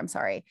employer. I'm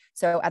sorry.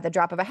 So at the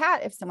drop of a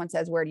hat, if someone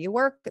says, "Where do you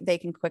work?" they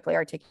can quickly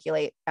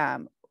articulate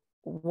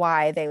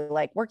why they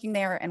like working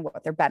there and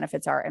what their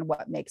benefits are and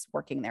what makes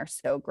working there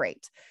so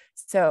great.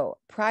 So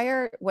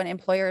when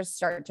employers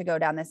start to go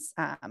down this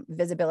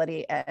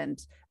visibility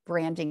and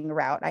branding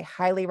route, I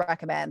highly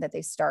recommend that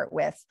they start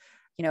with,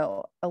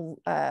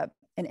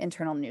 an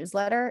internal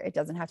newsletter. It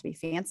doesn't have to be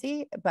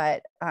fancy,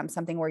 but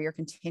something where you're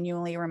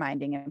continually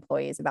reminding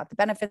employees about the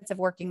benefits of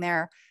working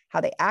there,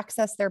 how they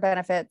access their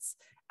benefits,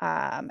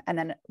 and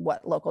then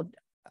what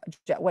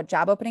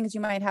job openings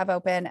you might have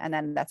open. And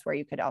then that's where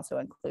you could also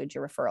include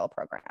your referral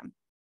program.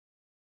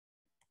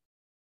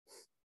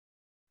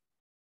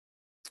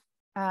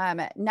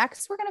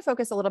 Next, we're going to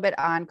focus a little bit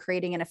on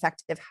creating an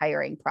effective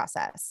hiring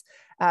process.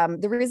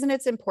 The reason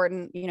it's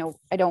important,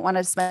 I don't want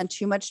to spend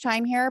too much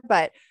time here,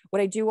 but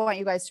what I do want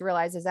you guys to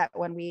realize is that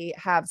when we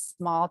have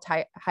small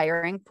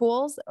hiring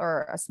pools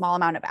or a small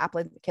amount of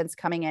applicants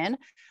coming in,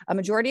 a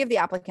majority of the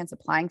applicants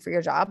applying for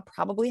your job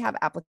probably have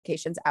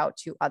applications out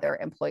to other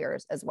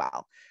employers as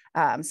well.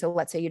 So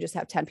let's say you just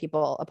have 10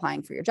 people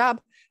applying for your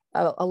job.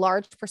 A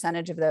large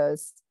percentage of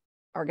those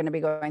are going to be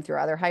going through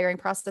other hiring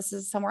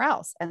processes somewhere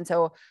else. And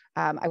so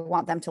I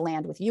want them to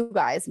land with you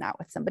guys, not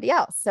with somebody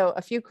else. So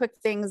a few quick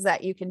things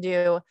that you can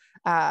do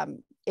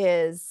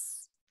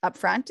is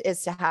upfront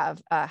is to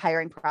have a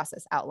hiring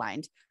process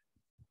outlined.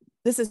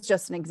 This is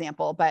just an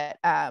example, but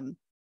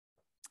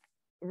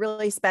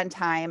really spend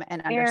time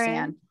and understand.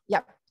 Erin,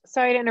 yep.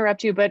 Sorry to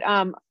interrupt you, but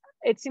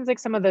it seems like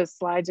some of the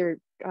slides are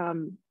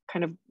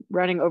kind of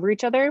running over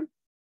each other.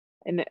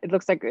 And it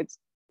looks like if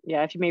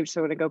you maybe just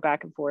want to go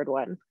back and forward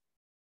one.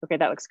 Okay,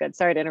 that looks good.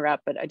 Sorry to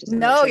interrupt, but I just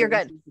no, you're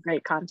good.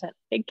 Great content.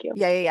 Thank you.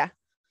 Yeah.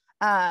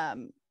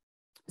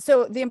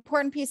 So the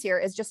important piece here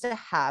is just to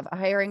have a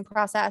hiring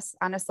process.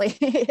 Honestly,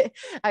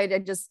 I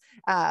just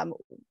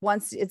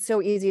once it's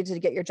so easy to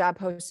get your job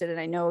posted, and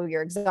I know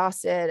you're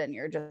exhausted and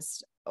you're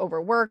just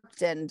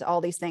overworked and all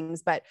these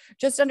things, but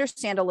just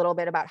understand a little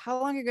bit about how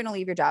long you're going to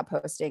leave your job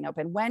posting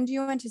open. When do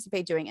you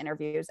anticipate doing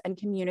interviews, and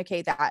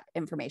communicate that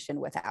information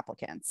with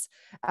applicants.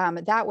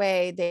 That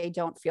way they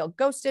don't feel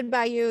ghosted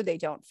by you. They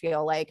don't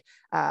feel like,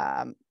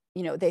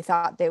 they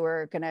thought they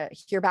were going to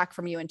hear back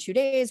from you in 2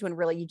 days when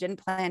really you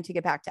didn't plan to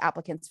get back to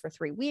applicants for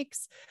 3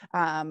 weeks.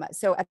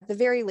 So at the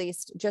very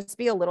least, just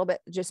be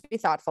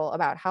thoughtful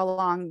about how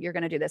long you're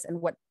going to do this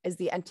and what is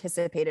the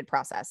anticipated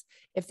process.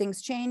 If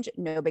things change,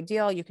 no big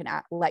deal. You can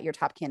let your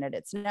top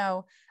candidates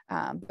know,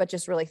 but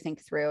just really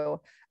think through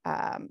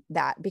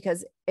that,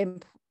 because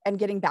and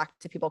getting back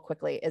to people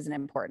quickly is an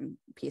important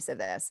piece of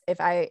this. If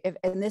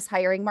in this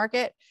hiring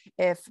market,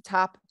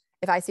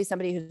 if I see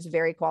somebody who's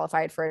very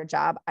qualified for a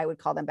job, I would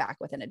call them back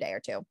within a day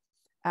or two,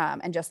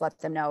 and just let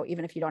them know,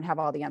 even if you don't have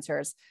all the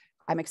answers,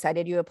 I'm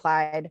excited you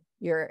applied.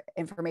 Your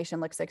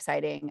information looks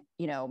exciting.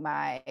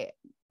 My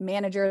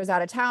manager is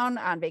out of town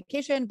on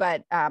vacation,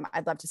 but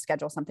I'd love to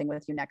schedule something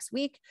with you next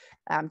week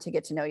to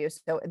get to know you.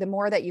 So the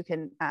more that you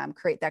can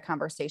create that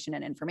conversation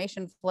and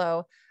information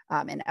flow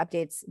and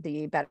updates,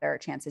 the better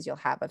chances you'll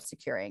have of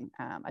securing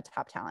a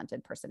top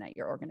talented person at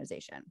your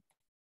organization.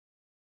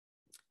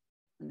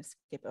 I'm going to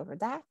skip over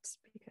that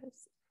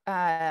because,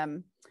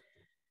 and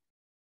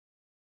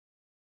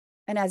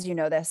as you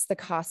know this, the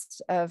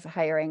cost of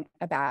hiring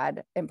a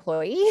bad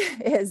employee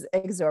is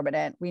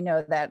exorbitant. We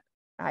know that,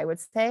 I would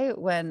say,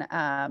 when,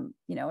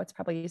 it's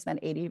probably you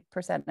spend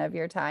 80% of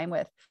your time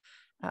with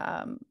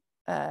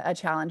a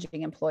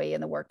challenging employee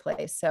in the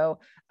workplace. So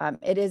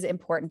it is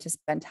important to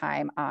spend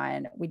time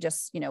on, we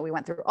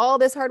went through all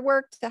this hard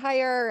work to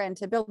hire and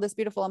to build this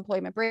beautiful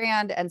employment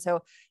brand. And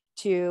so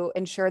to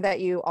ensure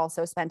that you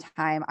also spend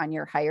time on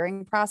your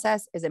hiring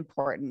process is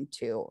important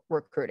to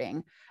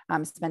recruiting.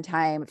 Spend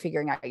time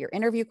figuring out your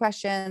interview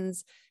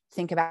questions.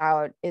 Think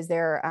about, is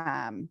there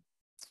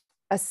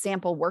a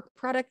sample work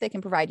product they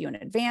can provide you in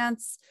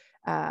advance?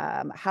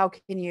 How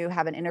can you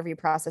have an interview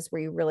process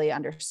where you really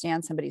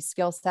understand somebody's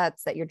skill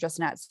sets, that you're just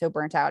not so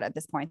burnt out at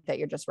this point that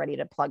you're just ready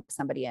to plug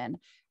somebody in?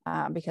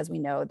 Because we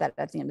know that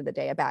at the end of the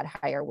day, a bad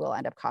hire will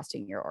end up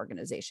costing your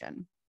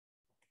organization.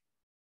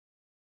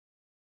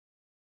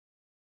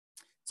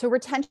 So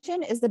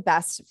retention is the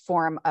best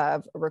form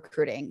of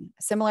recruiting,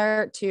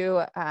 similar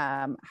to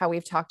how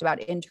we've talked about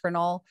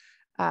internal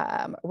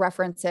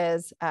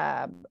references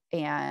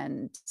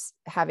and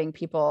having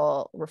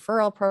people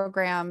referral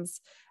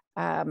programs.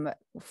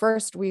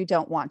 First, we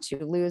don't want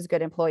to lose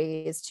good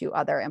employees to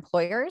other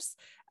employers.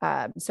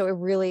 So it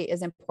really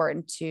is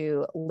important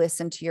to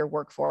listen to your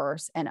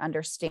workforce and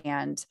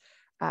understand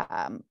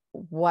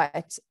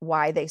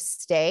why they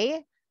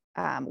stay,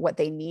 what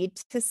they need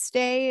to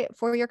stay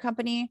for your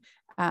company.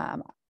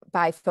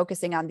 By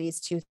focusing on these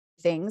two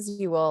things,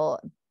 you will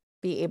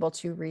be able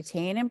to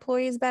retain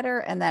employees better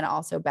and then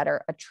also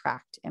better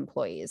attract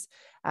employees.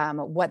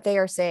 What they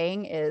are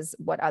saying is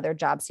what other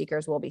job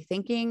seekers will be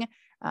thinking.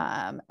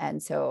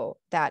 And so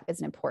that is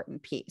an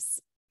important piece.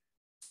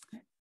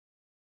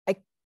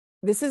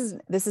 This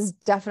is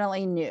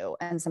definitely new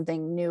and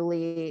something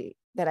newly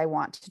that I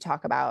want to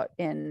talk about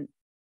in,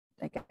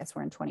 I guess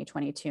we're in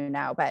 2022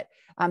 now, but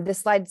this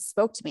slide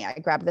spoke to me. I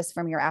grabbed this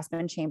from your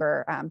Aspen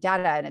Chamber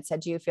data, and it said,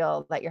 do you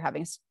feel that you're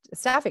having a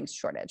staffing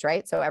shortage,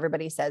 right? So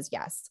everybody says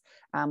yes.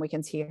 We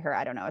can see here,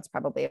 I don't know, it's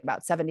probably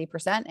about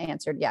 70%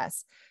 answered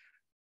yes.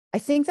 I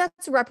think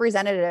that's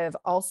representative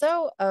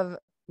also of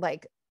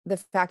like the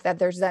fact that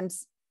there's then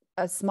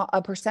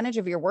a percentage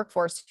of your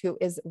workforce who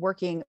is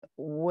working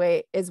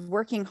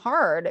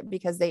hard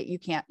because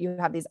you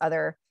have these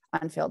other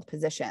unfilled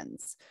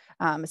positions.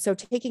 So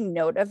taking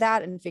note of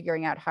that and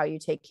figuring out how you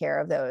take care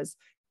of those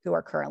who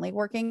are currently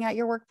working at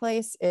your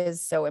workplace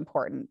is so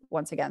important,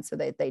 once again, so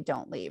that they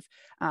don't leave.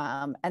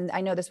 And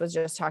I know this was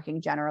just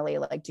talking generally,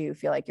 like, do you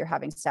feel like you're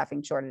having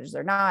staffing shortages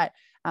or not?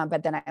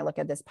 But then I look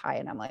at this pie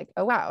and I'm like,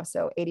 oh, wow.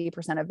 So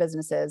 80% of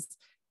businesses,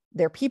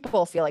 their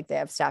people feel like they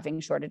have staffing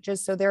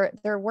shortages. So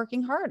they're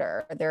working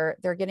harder.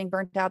 They're getting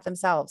burnt out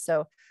themselves.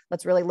 So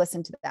let's really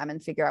listen to them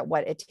and figure out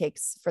what it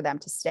takes for them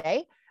to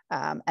stay.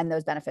 And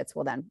those benefits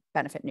will then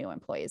benefit new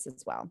employees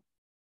as well.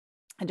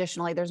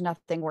 Additionally, there's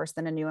nothing worse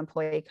than a new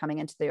employee coming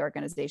into the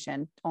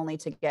organization only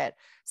to get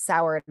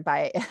soured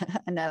by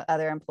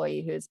another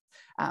employee who's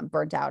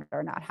burnt out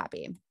or not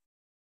happy.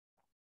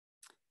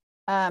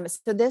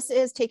 So this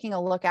is taking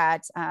a look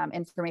at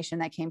information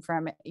that came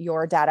from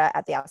your data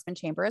at the Aspen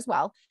Chamber as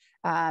well.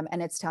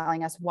 And it's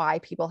telling us why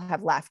people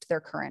have left their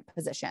current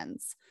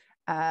positions.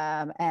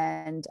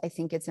 And I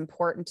think it's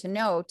important to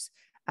note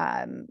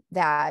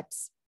that,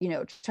 you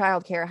know,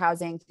 childcare,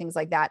 housing, things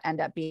like that end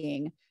up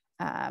being,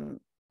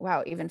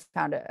 wow, even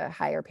found a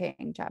higher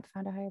paying job,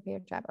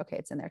 Okay,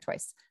 it's in there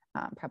twice,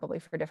 probably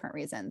for different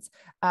reasons.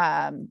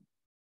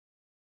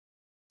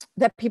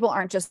 That people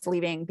aren't just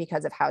leaving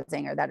because of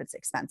housing or that it's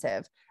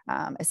expensive,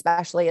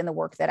 especially in the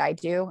work that I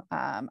do.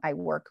 I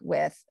work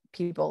with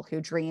people who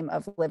dream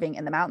of living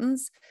in the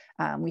mountains.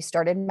 We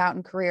started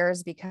mountain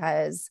careers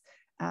because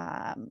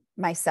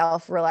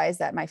myself realized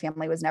that my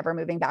family was never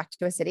moving back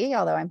to a city,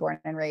 although I'm born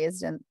and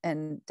raised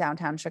in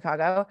downtown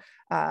Chicago.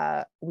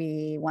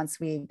 Once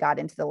we got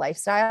into the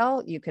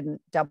lifestyle, you could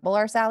double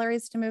our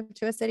salaries to move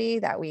to a city,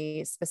 that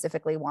we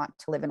specifically want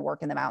to live and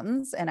work in the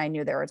mountains. And I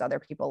knew there was other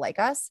people like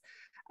us.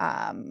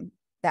 And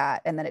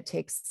then it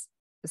takes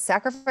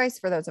sacrifice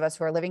for those of us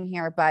who are living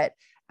here, but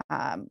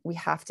we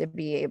have to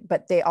be,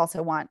 but they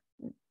also want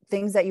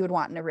things that you would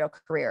want in a real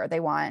career. They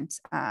want,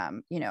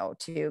 you know,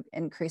 to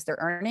increase their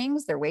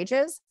earnings, their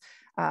wages.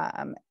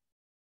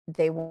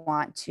 They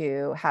want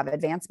to have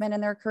advancement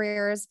in their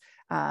careers.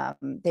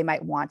 They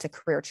might want a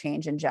career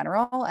change in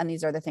general. And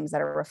these are the things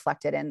that are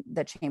reflected in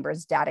the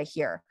Chamber's data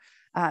here.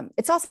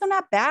 It's also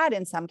not bad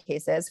in some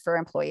cases for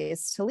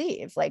employees to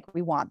leave. Like,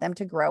 we want them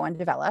to grow and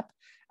develop.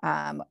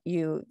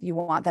 You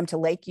want them to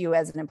like you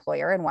as an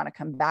employer and want to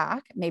come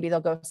back. Maybe they'll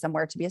go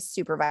somewhere to be a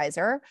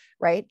supervisor,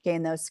 right?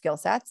 Gain those skill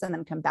sets and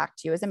then come back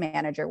to you as a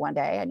manager one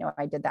day. I know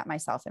I did that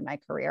myself in my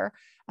career.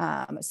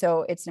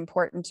 So it's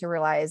important to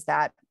realize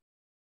that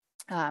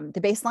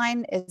the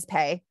baseline is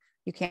pay.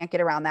 You can't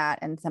get around that,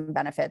 and some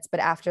benefits. But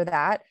after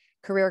that,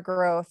 career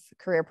growth,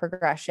 career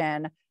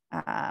progression,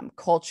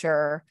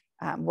 culture,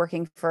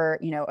 working for,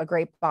 you know, a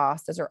great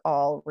boss, those are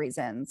all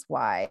reasons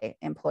why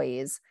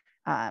employees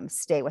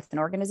stay with an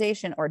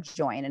organization or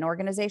join an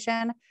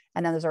organization.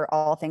 And then those are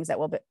all things that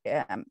will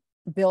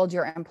build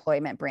your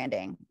employment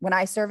branding. When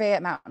I survey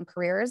at Mountain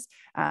Careers,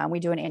 we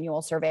do an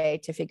annual survey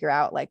to figure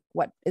out like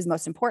what is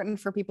most important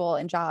for people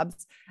in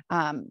jobs.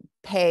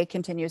 Pay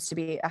continues to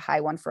be a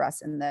high one for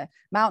us in the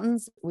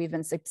mountains. We've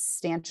been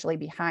substantially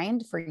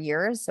behind for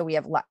years. So we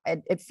have,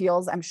 it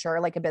feels, I'm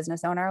sure, like a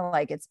business owner,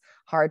 like it's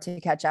hard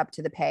to catch up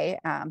to the pay,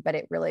 but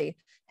it really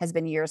has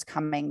been years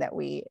coming that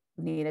we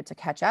needed to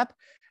catch up.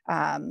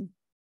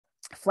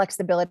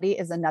 Flexibility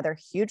is another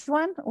huge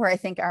one where I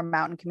think our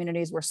mountain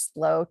communities were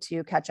slow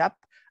to catch up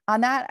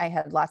on that. I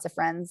had lots of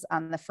friends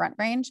on the Front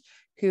Range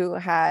who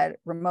had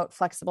remote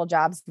flexible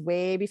jobs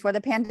way before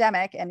the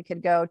pandemic and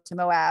could go to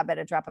Moab at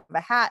a drop of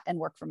a hat and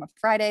work from a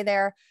Friday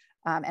there.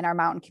 And our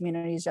mountain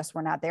communities just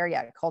were not there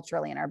yet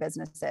culturally in our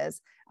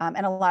businesses.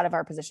 And a lot of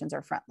our positions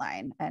are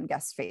frontline and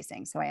guest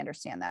facing. So I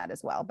understand that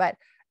as well. But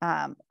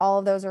all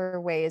of those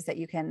are ways that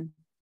you can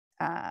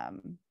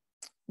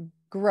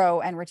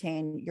grow and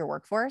retain your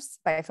workforce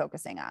by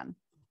focusing on.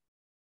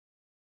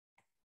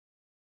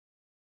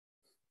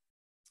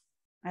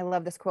 I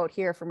love this quote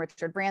here from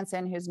Richard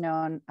Branson, who's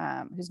known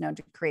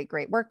to create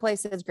great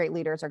workplaces. Great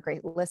leaders are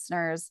great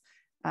listeners.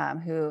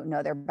 Who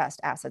know their best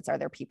assets are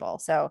their people.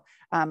 So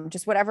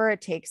just whatever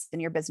it takes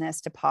in your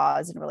business to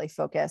pause and really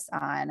focus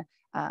on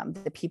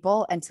the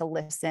people and to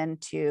listen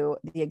to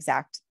the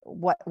exact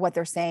what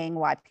they're saying,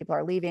 why people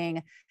are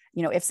leaving.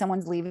 You know, if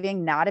someone's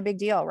leaving, not a big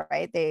deal,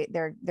 right?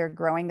 They're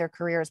growing their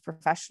careers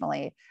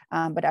professionally,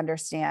 but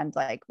understand,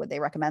 like, would they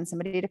recommend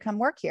somebody to come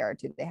work here?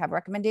 Do they have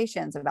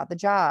recommendations about the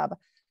job,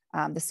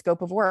 the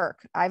scope of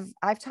work?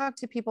 I've talked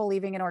to people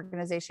leaving an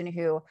organization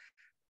who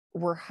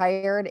were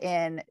hired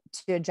in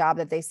to a job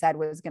that they said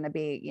was going to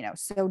be, you know,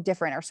 so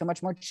different or so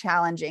much more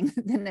challenging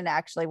than it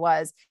actually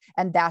was.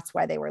 And that's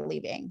why they were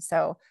leaving.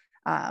 So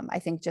I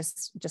think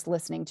just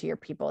listening to your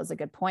people is a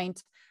good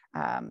point.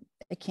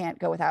 It can't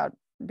go without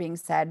being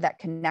said that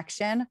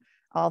connection,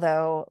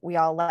 although we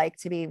all like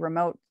to be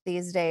remote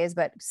these days,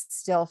 but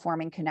still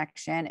forming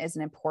connection is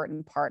an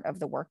important part of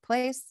the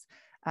workplace.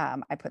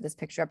 I put this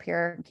picture up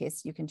here in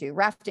case you can do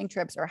rafting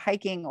trips or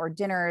hiking or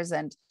dinners,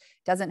 and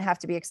doesn't have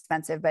to be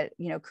expensive, but,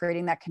 you know,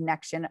 creating that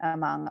connection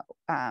among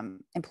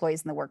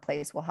employees in the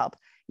workplace will help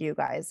you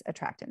guys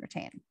attract and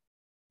retain.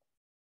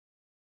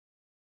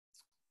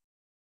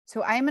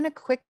 So I'm going to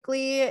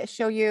quickly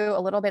show you a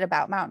little bit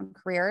about Mountain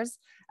Careers.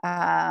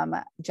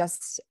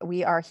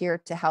 We are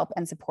here to help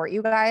and support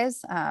you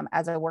guys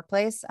as a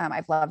workplace.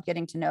 I've loved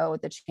getting to know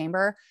the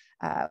chamber.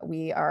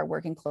 We are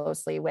working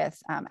closely with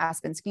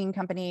Aspen Skiing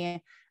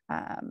Company.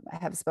 I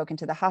have spoken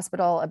to the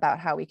hospital about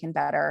how we can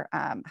better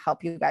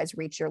help you guys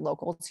reach your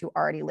locals who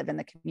already live in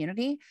the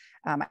community.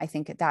 I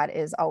think that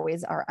is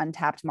always our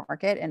untapped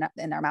market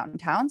in our mountain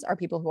towns, are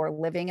people who are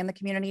living in the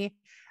community.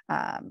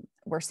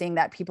 We're seeing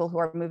that people who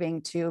are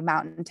moving to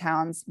mountain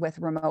towns with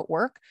remote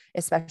work,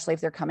 especially if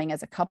they're coming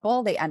as a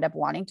couple, they end up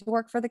wanting to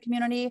work for the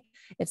community.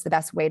 It's the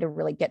best way to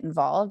really get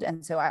involved.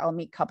 And so I'll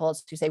meet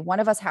couples who say, one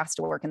of us has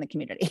to work in the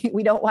community.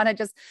 We don't want to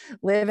just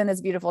live in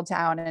this beautiful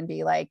town and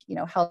be, like, you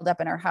know, held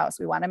up in our house.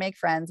 We want to make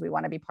friends. We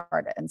want to be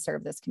part and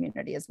serve this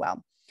community as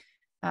well.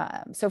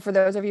 So for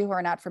those of you who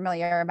are not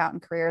familiar, Mountain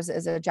Careers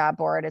is a job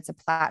board. It's a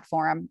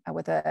platform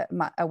with a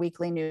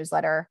weekly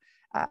newsletter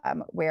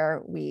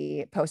where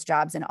we post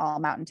jobs in all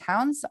mountain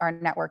towns. Our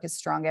network is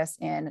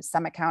strongest in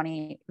Summit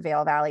County,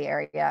 Vail Valley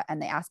area,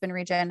 and the Aspen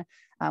region.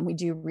 We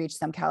do reach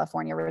some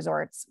California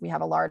resorts. We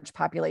have a large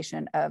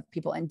population of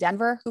people in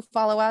Denver who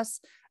follow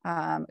us,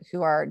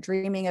 who are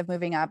dreaming of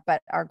moving up,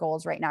 but our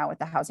goals right now with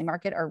the housing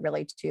market are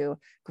really to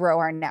grow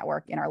our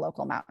network in our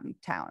local mountain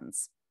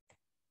towns.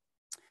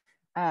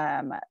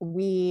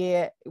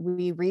 We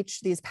reach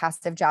these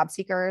passive job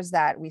seekers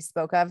that we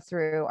spoke of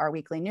through our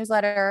weekly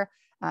newsletter.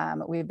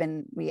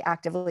 We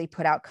actively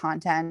put out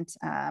content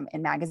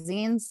in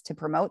magazines to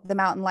promote the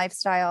mountain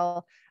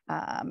lifestyle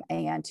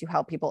and to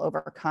help people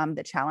overcome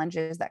the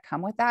challenges that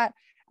come with that.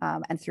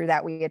 And through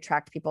that, we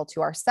attract people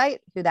to our site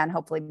who then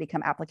hopefully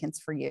become applicants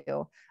for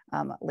you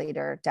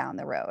later down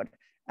the road.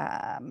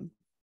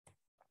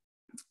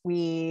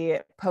 We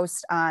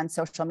post on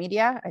social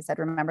media. I said,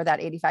 remember that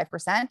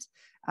 85%.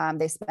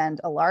 They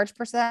spend a large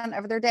percent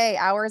of their day,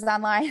 hours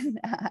online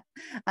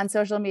on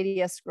social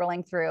media,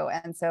 scrolling through.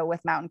 And so with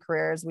Mountain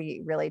Careers,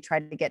 we really try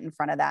to get in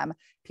front of them,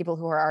 people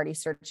who are already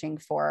searching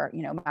for,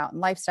 you know,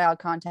 mountain lifestyle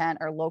content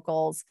or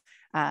locals.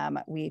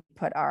 We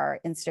put our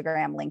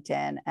Instagram,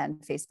 LinkedIn, and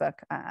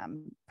Facebook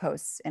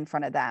posts in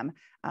front of them,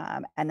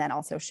 and then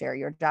also share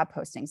your job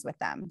postings with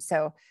them.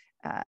 So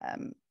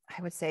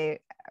I would say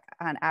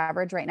on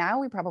average right now,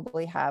 we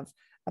probably have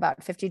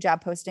about 50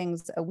 job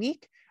postings a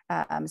week.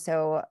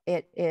 So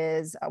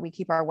we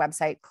keep our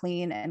website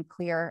clean and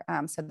clear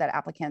so that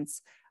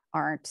applicants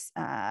aren't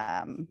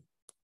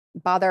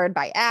bothered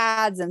by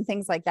ads and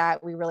things like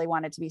that. We really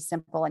want it to be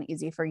simple and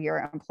easy for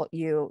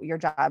your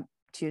job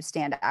to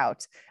stand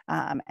out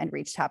and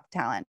reach top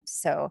talent.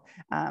 So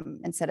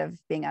instead of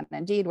being on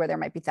Indeed, where there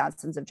might be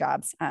thousands of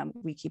jobs,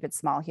 we keep it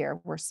small here.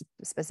 We're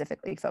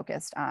specifically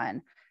focused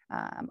on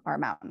our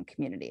mountain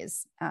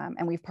communities.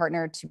 And we've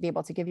partnered to be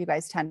able to give you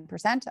guys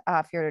 10%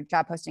 off your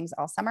job postings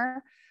all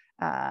summer.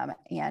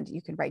 And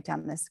you can write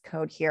down this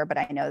code here, but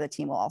I know the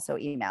team will also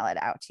email it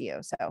out to you.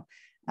 So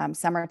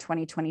summer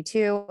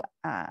 2022.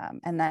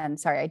 And then,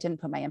 sorry, I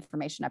didn't put my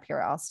information up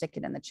here. I'll stick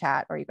it in the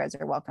chat, or you guys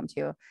are welcome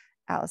to,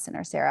 Allison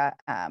or Sarah.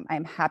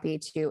 I'm happy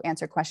to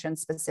answer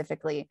questions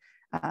specifically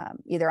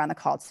either on the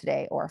call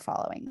today or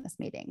following this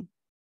meeting.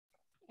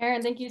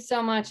 Erin, thank you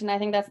so much. And I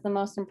think that's the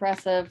most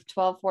impressive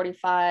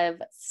 12:45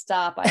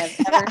 stop I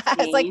have ever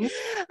It's like, seen.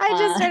 I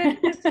just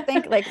started to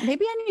think like,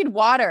 maybe I need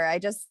water. I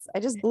just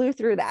blew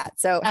through that.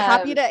 So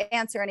happy to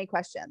answer any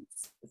questions.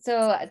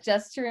 So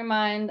just to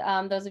remind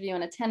those of you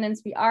in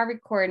attendance, we are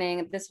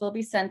recording. This will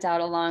be sent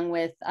out along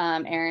with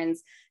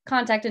Erin's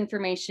contact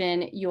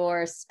information,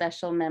 your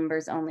special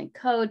members only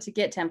code to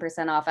get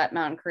 10% off at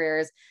Mountain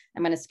Careers.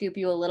 I'm going to scoop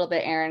you a little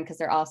bit, Erin, because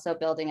they're also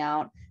building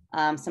out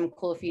some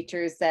cool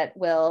features that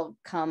will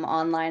come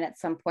online at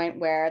some point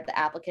where the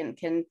applicant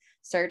can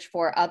search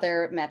for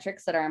other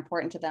metrics that are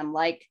important to them,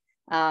 like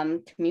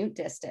commute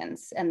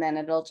distance, and then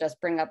it'll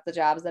just bring up the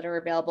jobs that are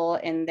available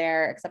in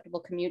their acceptable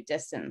commute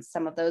distance,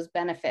 some of those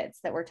benefits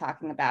that we're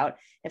talking about.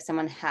 If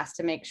someone has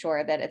to make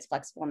sure that it's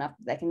flexible enough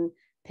that they can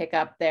pick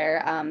up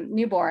their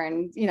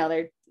newborn,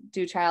 their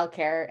due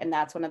childcare, and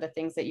that's one of the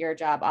things that your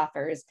job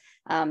offers,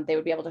 they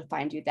would be able to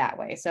find you that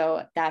way.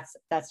 So that's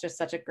just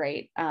such a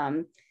great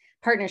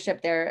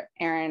partnership there,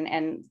 Erin,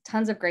 and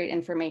tons of great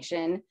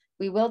information.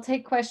 We will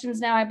take questions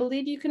now. I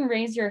believe you can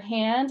raise your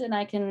hand and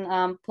I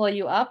can pull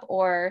you up,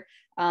 or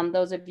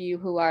those of you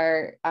who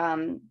are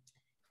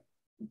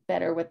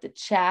better with the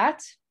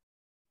chat,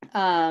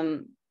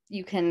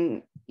 you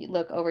can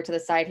look over to the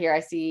side here. I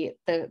see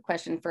the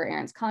question for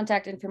Erin's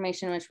contact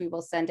information, which we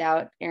will send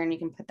out. Erin, you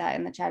can put that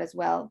in the chat as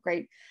well.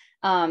 Great.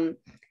 And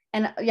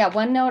yeah,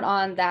 one note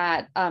on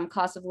that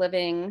cost of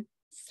living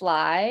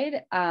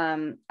slide.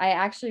 I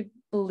actually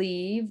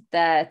believe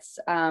that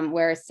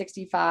where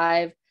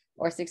 65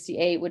 or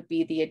 68 would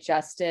be the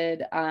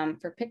adjusted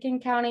for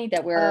Pickens County,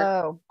 that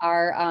we're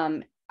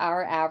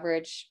our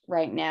average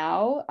right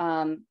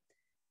now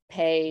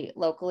pay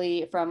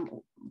locally from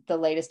the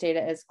latest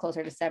data is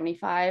closer to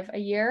 75 a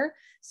year.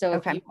 So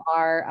if you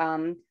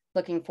are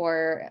looking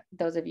for,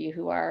 those of you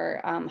who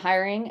are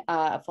hiring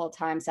a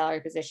full-time salary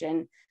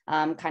position,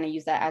 kind of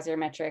use that as your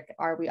metric.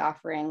 Are we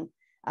offering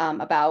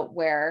about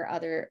where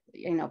other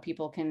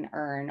people can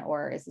earn,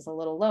 or is this a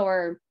little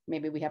lower?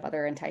 Maybe we have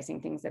other enticing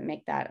things that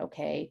make that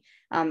okay.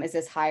 Is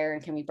this higher,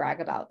 and can we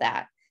brag about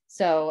that?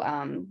 So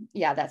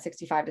yeah, that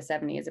 65 to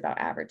 70 is about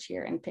average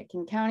here in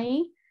Pickens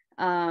County.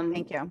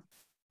 Thank you.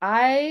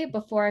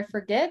 Before I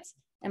forget,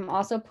 I'm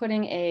also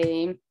putting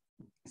a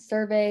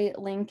survey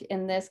link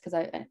in this,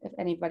 because if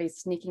anybody's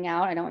sneaking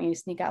out, I don't want you to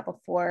sneak out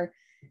before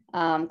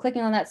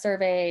clicking on that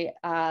survey.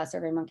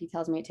 SurveyMonkey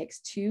tells me it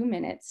takes 2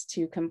 minutes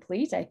to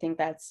complete. I think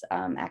that's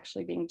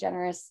actually being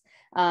generous,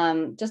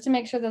 just to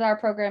make sure that our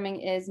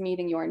programming is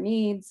meeting your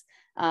needs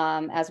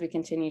as we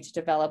continue to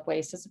develop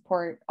ways to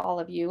support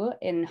all of you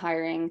in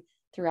hiring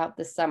throughout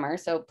the summer.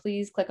 So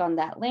please click on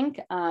that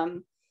link.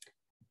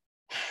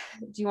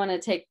 Do you want to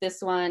take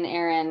this one,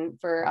 Erin,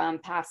 for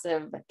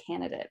passive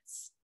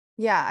candidates?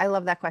 Yeah, I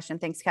love that question.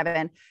 Thanks,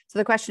 Kevin. So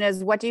the question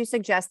is, what do you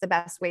suggest the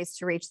best ways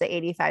to reach the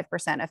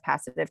 85% of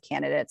passive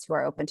candidates who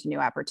are open to new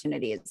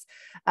opportunities?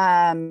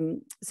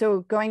 So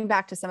going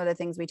back to some of the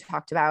things we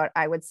talked about,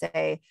 I would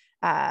say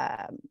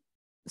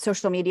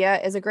social media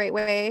is a great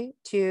way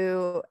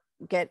to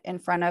get in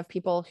front of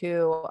people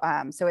who,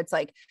 so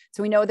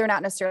we know they're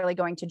not necessarily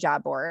going to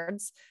job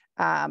boards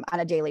on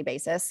a daily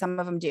basis. Some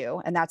of them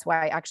do. And that's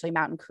why actually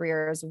Mountain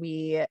Careers,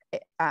 we,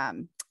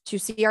 to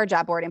see our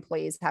job board,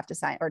 employees have to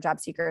sign, or job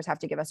seekers have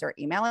to give us their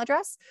email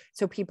address.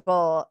 So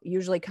people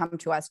usually come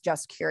to us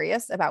just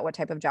curious about what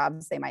type of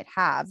jobs they might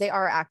have. They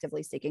are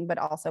actively seeking, but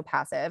also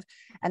passive.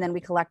 And then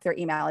we collect their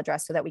email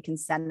address so that we can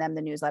send them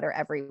the newsletter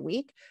every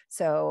week.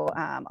 So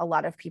a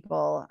lot of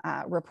people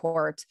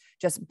report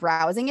just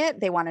browsing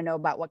it. They want to know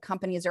about what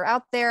companies are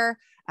out there.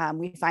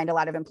 We find a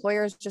lot of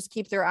employers just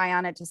keep their eye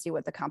on it to see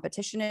what the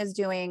competition is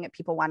doing.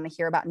 People want to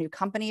hear about new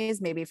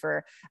companies, maybe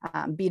for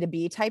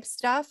B2B type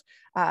stuff,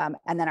 and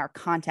then our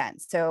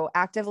content. So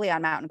actively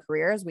on Mountain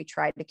Careers, we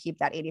try to keep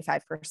that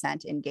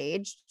 85%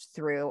 engaged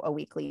through a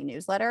weekly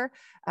newsletter.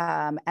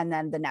 And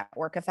then the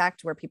network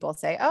effect, where people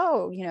say,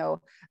 oh,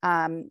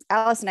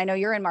 Allison, I know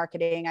you're in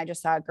marketing. I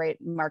just saw a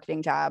great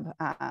marketing job,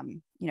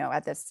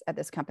 at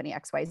this company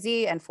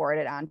XYZ, and forward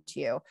it on to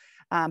you.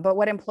 But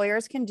what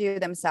employers can do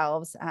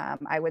themselves,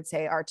 I would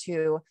say, are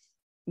two.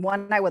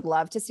 One I would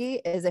love to see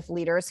is if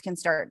leaders can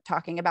start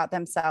talking about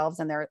themselves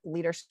and their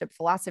leadership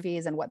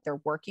philosophies and what they're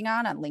working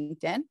on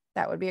LinkedIn.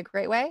 That would be a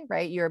great way,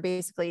 right? You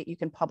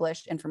can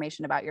publish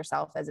information about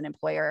yourself as an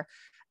employer,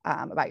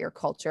 about your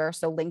culture.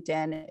 So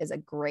LinkedIn is a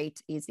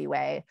great, easy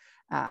way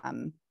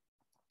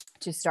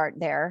to start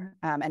there.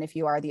 And if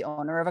you are the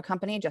owner of a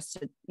company, just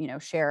to,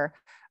 share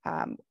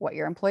what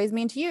your employees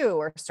mean to you,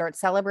 or start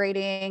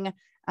celebrating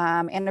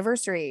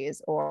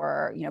anniversaries,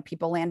 or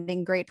people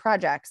landing great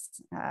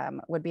projects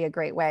would be a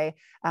great way.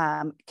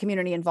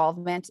 Community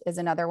involvement is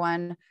another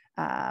one.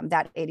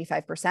 That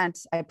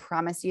 85%, I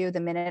promise you, the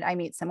minute I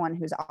meet someone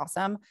who's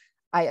awesome,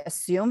 I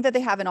assume that they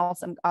have an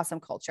awesome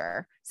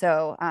culture.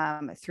 So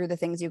through the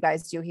things you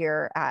guys do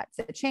here at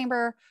the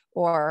chamber,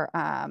 or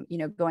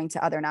going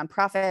to other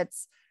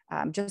nonprofits,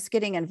 just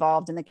getting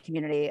involved in the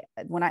community.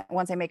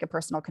 Once I make a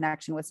personal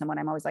connection with someone,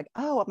 I'm always like,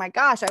 oh my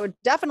gosh, I would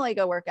definitely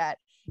go work at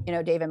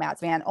Dave and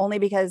Matt's van, only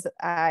because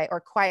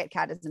or Quiet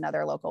Cat is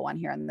another local one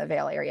here in the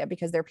Vail area,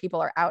 because their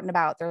people are out and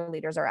about, their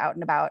leaders are out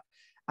and about,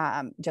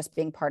 just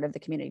being part of the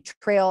community.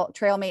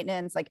 Trail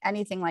maintenance, like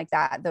anything like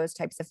that, those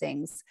types of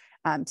things,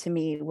 to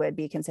me would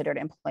be considered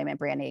employment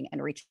branding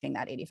and reaching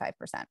that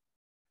 85%.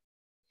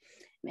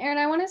 Erin,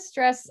 I want to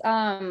stress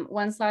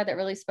one slide that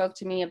really spoke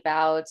to me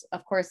about,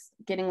 of course,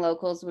 getting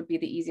locals would be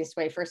the easiest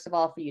way, first of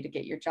all, for you to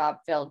get your job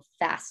filled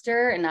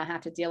faster and not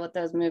have to deal with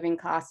those moving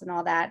costs and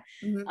all that.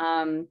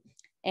 Mm-hmm.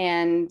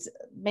 And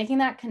making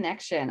that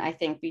connection, I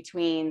think,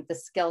 between the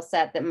skill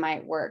set that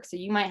might work. So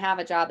you might have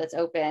a job that's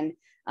open,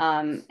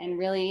 and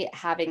really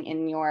having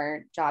in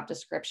your job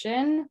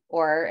description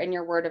or in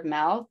your word of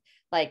mouth,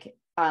 like,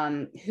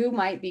 who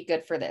might be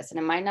good for this. And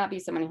it might not be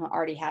someone who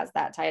already has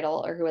that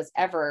title or who has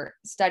ever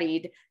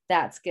studied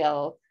that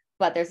skill,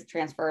 but there's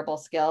transferable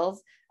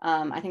skills.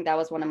 I think that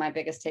was one of my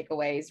biggest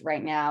takeaways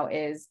right now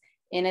is,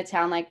 in a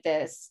town like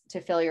this, to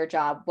fill your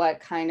job, what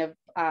kind of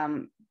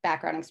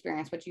background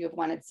experience would you have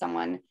wanted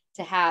someone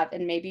to have?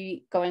 And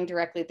maybe going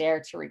directly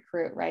there to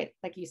recruit, right?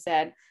 Like you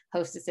said,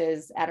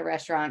 hostesses at a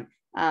restaurant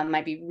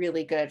might be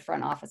really good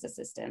front office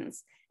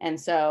assistants. And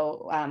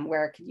so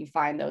where can you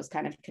find those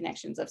kind of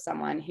connections of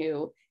someone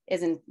who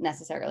isn't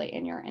necessarily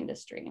in your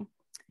industry?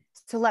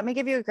 So let me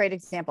give you a great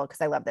example,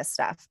 because I love this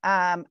stuff.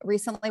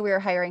 Recently, we were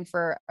hiring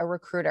for a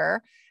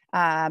recruiter,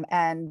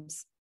 and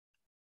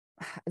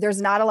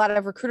there's not a lot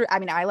of recruiter. I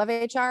mean, I love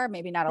HR,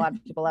 maybe not a lot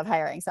of people love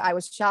hiring. So I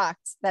was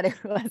shocked that it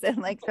wasn't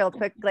like filled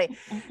quickly.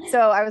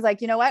 So I was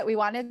like, you know what? We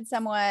wanted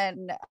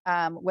someone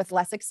with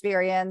less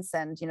experience,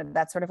 and,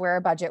 that's sort of where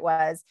our budget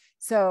was.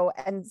 So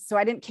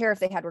I didn't care if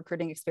they had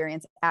recruiting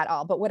experience at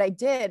all. But what I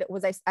did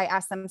was I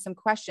asked them some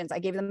questions. I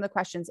gave them the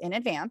questions in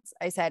advance.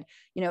 I said,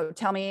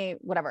 tell me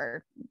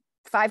whatever,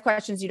 5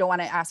 questions you don't want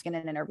to ask in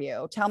an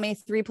interview. Tell me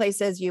 3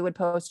 places you would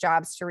post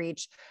jobs to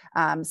reach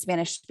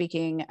Spanish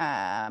speaking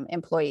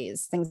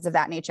employees, things of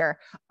that nature,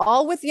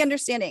 all with the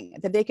understanding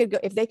that they could go,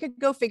 if they could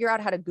go figure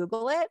out how to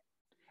Google it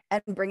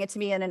and bring it to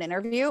me in an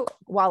interview,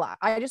 voila.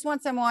 I just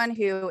want someone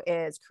who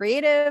is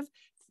creative,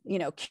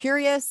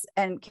 curious,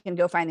 and can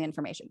go find the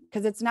information,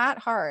 because it's not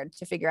hard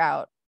to figure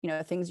out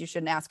things you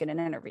shouldn't ask in an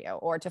interview,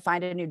 or to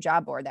find a new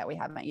job board that we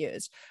haven't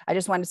used. I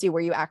just wanted to see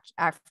where you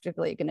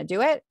actively going to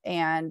do it,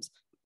 and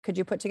could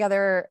you put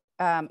together,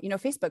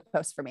 Facebook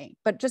posts for me,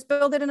 but just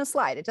build it in a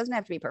slide. It doesn't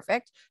have to be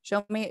perfect.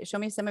 Show me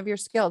some of your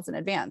skills in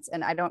advance.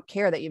 And I don't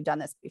care that you've done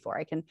this before.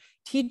 I can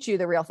teach you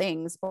the real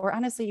things, or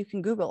honestly, you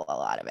can Google a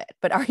lot of it,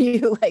 but are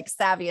you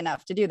savvy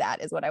enough to do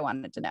that, is what I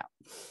wanted to know.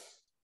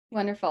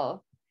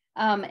 Wonderful.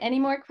 Any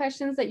more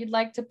questions that you'd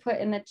like to put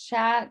in the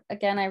chat?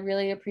 Again, I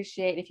really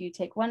appreciate if you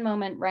take one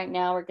moment right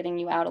now. We're getting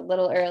you out a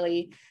little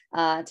early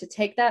to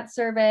take that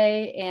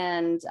survey,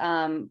 and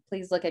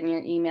please look in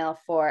your email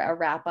for a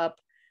wrap up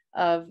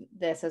of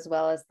this, as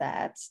well as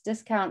that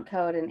discount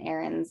code and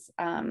Erin's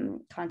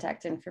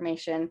contact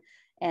information.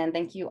 And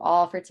thank you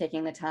all for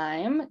taking the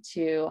time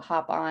to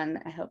hop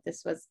on. I hope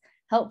this was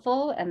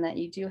helpful, and that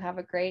you do have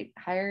a great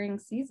hiring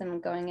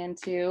season going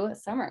into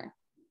summer.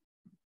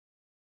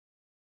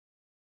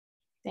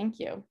 Thank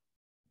you.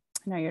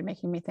 No, you're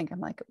making me think.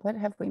 I'm like, what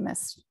have we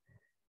missed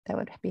that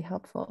would be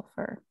helpful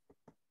for?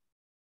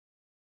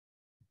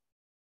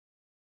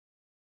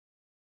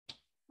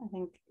 I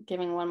think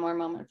giving one more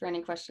moment for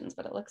any questions,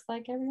 but it looks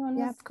like everyone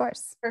was, of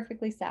course,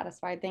 perfectly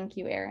satisfied. Thank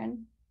you,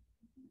 Erin.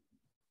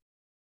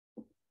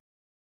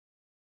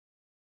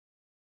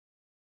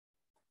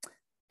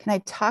 Can I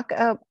talk?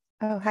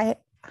 Hi.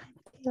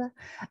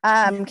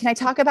 Can I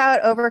talk about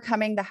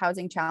overcoming the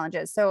housing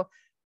challenges? So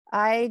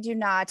I do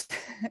not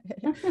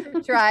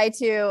try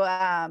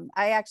to,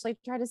 I actually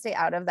try to stay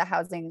out of the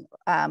housing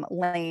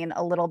lane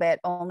a little bit,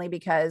 only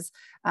because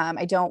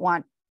I don't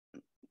want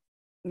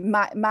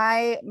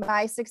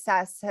my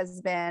success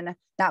has been,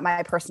 not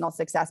my personal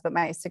success, but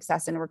my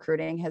success in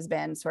recruiting has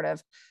been sort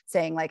of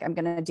saying, like, I'm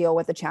going to deal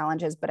with the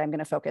challenges, but I'm going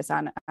to focus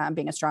on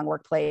being a strong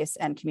workplace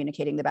and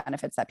communicating the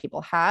benefits that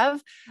people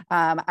have.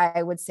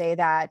 I would say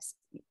that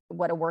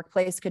what a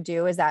workplace could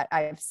do is that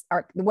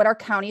what our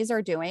counties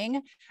are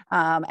doing,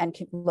 and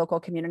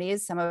local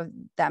communities, some of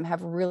them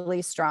have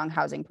really strong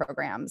housing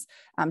programs,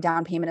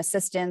 down payment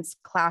assistance,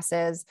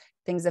 classes,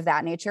 things of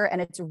that nature. And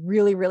it's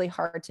really, really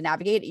hard to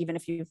navigate, even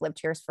if you've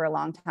lived here for a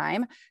long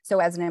time. So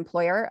as an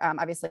employer,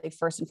 obviously,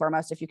 first and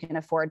foremost, if you can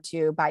afford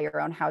to buy your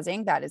own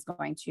housing, that is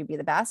going to be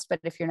the best. But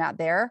if you're not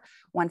there,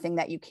 one thing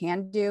that you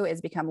can do is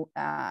become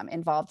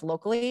involved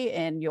locally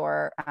in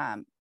your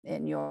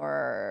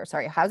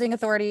housing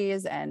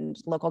authorities and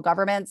local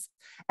governments,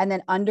 and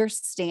then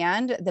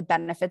understand the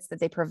benefits that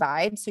they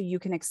provide, so you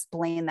can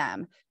explain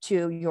them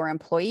to your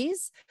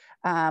employees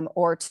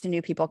or to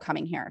new people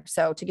coming here.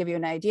 So to give you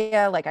an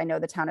idea, like, I know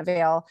the town of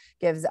Vail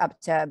gives up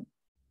to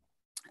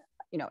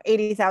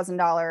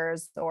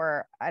 $80,000,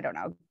 or I don't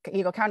know,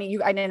 Eagle County,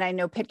 and I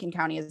know Pitkin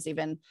County is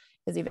even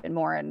is even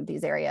more in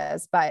these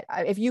areas. But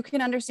if you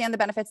can understand the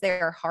benefits, they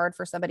are hard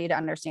for somebody to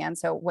understand.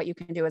 So what you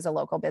can do as a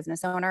local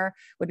business owner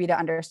would be to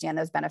understand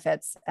those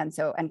benefits and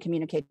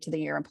communicate to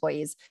your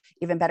employees.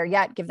 Even better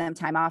yet, give them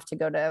time off to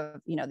go to,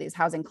 these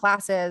housing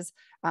classes,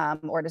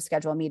 or to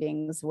schedule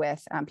meetings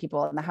with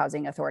people in the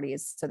housing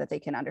authorities so that they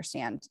can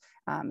understand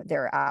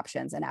their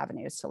options and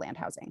avenues to land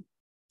housing.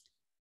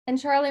 And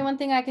Charlie, one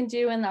thing I can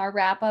do in our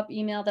wrap-up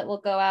email that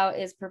will go out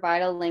is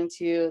provide a link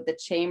to the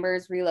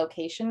Chamber's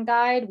relocation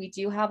guide. We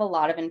do have a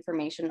lot of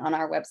information on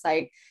our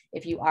website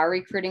if you are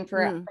recruiting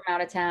from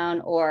out of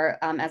town, or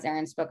as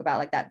Erin spoke about,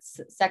 like that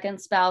second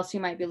spouse who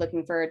might be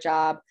looking for a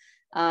job,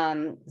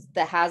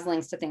 that has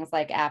links to things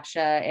like APSHA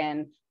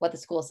and what the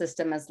school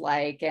system is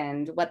like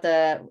and what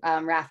the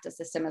RAFTA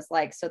system is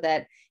like, so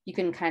that you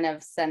can kind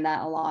of send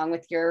that along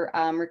with your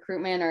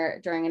recruitment or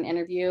during an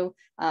interview,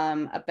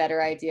 a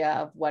better idea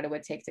of what it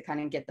would take to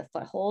kind of get the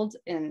foothold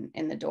in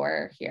the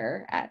door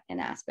here in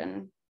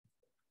Aspen.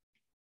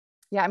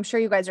 Yeah, I'm sure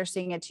you guys are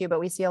seeing it too, but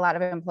we see a lot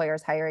of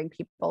employers hiring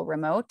people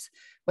remote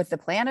with the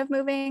plan of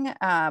moving.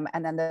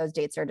 And then those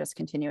dates are just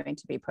continuing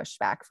to be pushed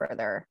back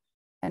further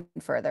and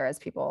further as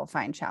people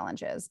find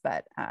challenges.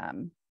 But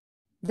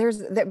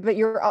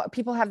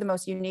people have the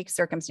most unique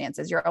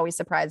circumstances. You're always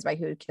surprised by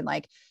who can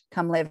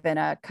come live in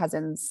a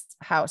cousin's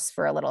house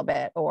for a little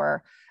bit,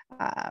 or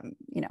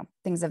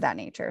things of that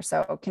nature.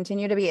 So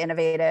continue to be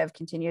innovative,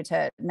 continue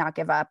to not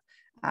give up,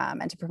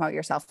 and to promote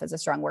yourself as a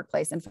strong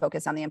workplace, and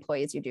focus on the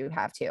employees you do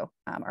have too,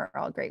 are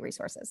all great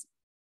resources.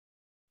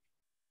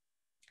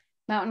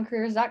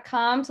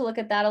 mountaincareers.com to look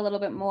at that a little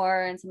bit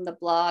more, and some of the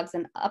blogs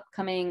and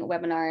upcoming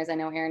webinars. I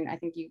know, Erin, I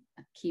think you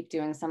keep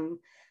doing some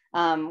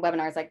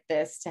webinars like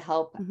this to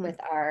help with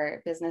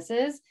our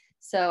businesses.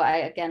 So I,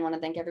 again, want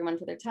to thank everyone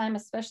for their time,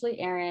 especially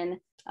Erin,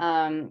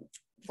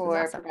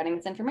 for providing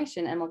this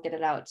information, and we'll get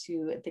it out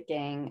to the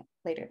gang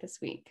later this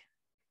week.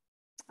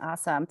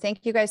 Awesome.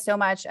 Thank you guys so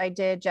much. I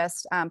did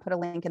just put a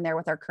link in there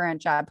with our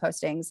current job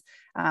postings,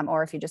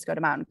 or if you just go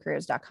to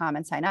mountaincareers.com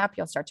and sign up,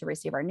 you'll start to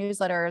receive our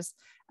newsletters.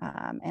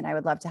 And I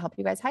would love to help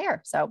you guys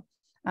hire. So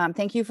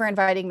thank you for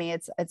inviting me.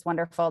 It's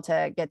wonderful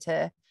to get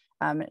to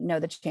know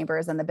the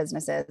chambers and the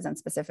businesses, and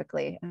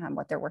specifically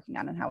what they're working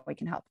on and how we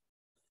can help.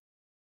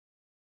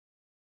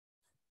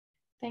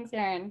 Thanks,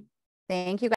 Erin. Thank you, guys.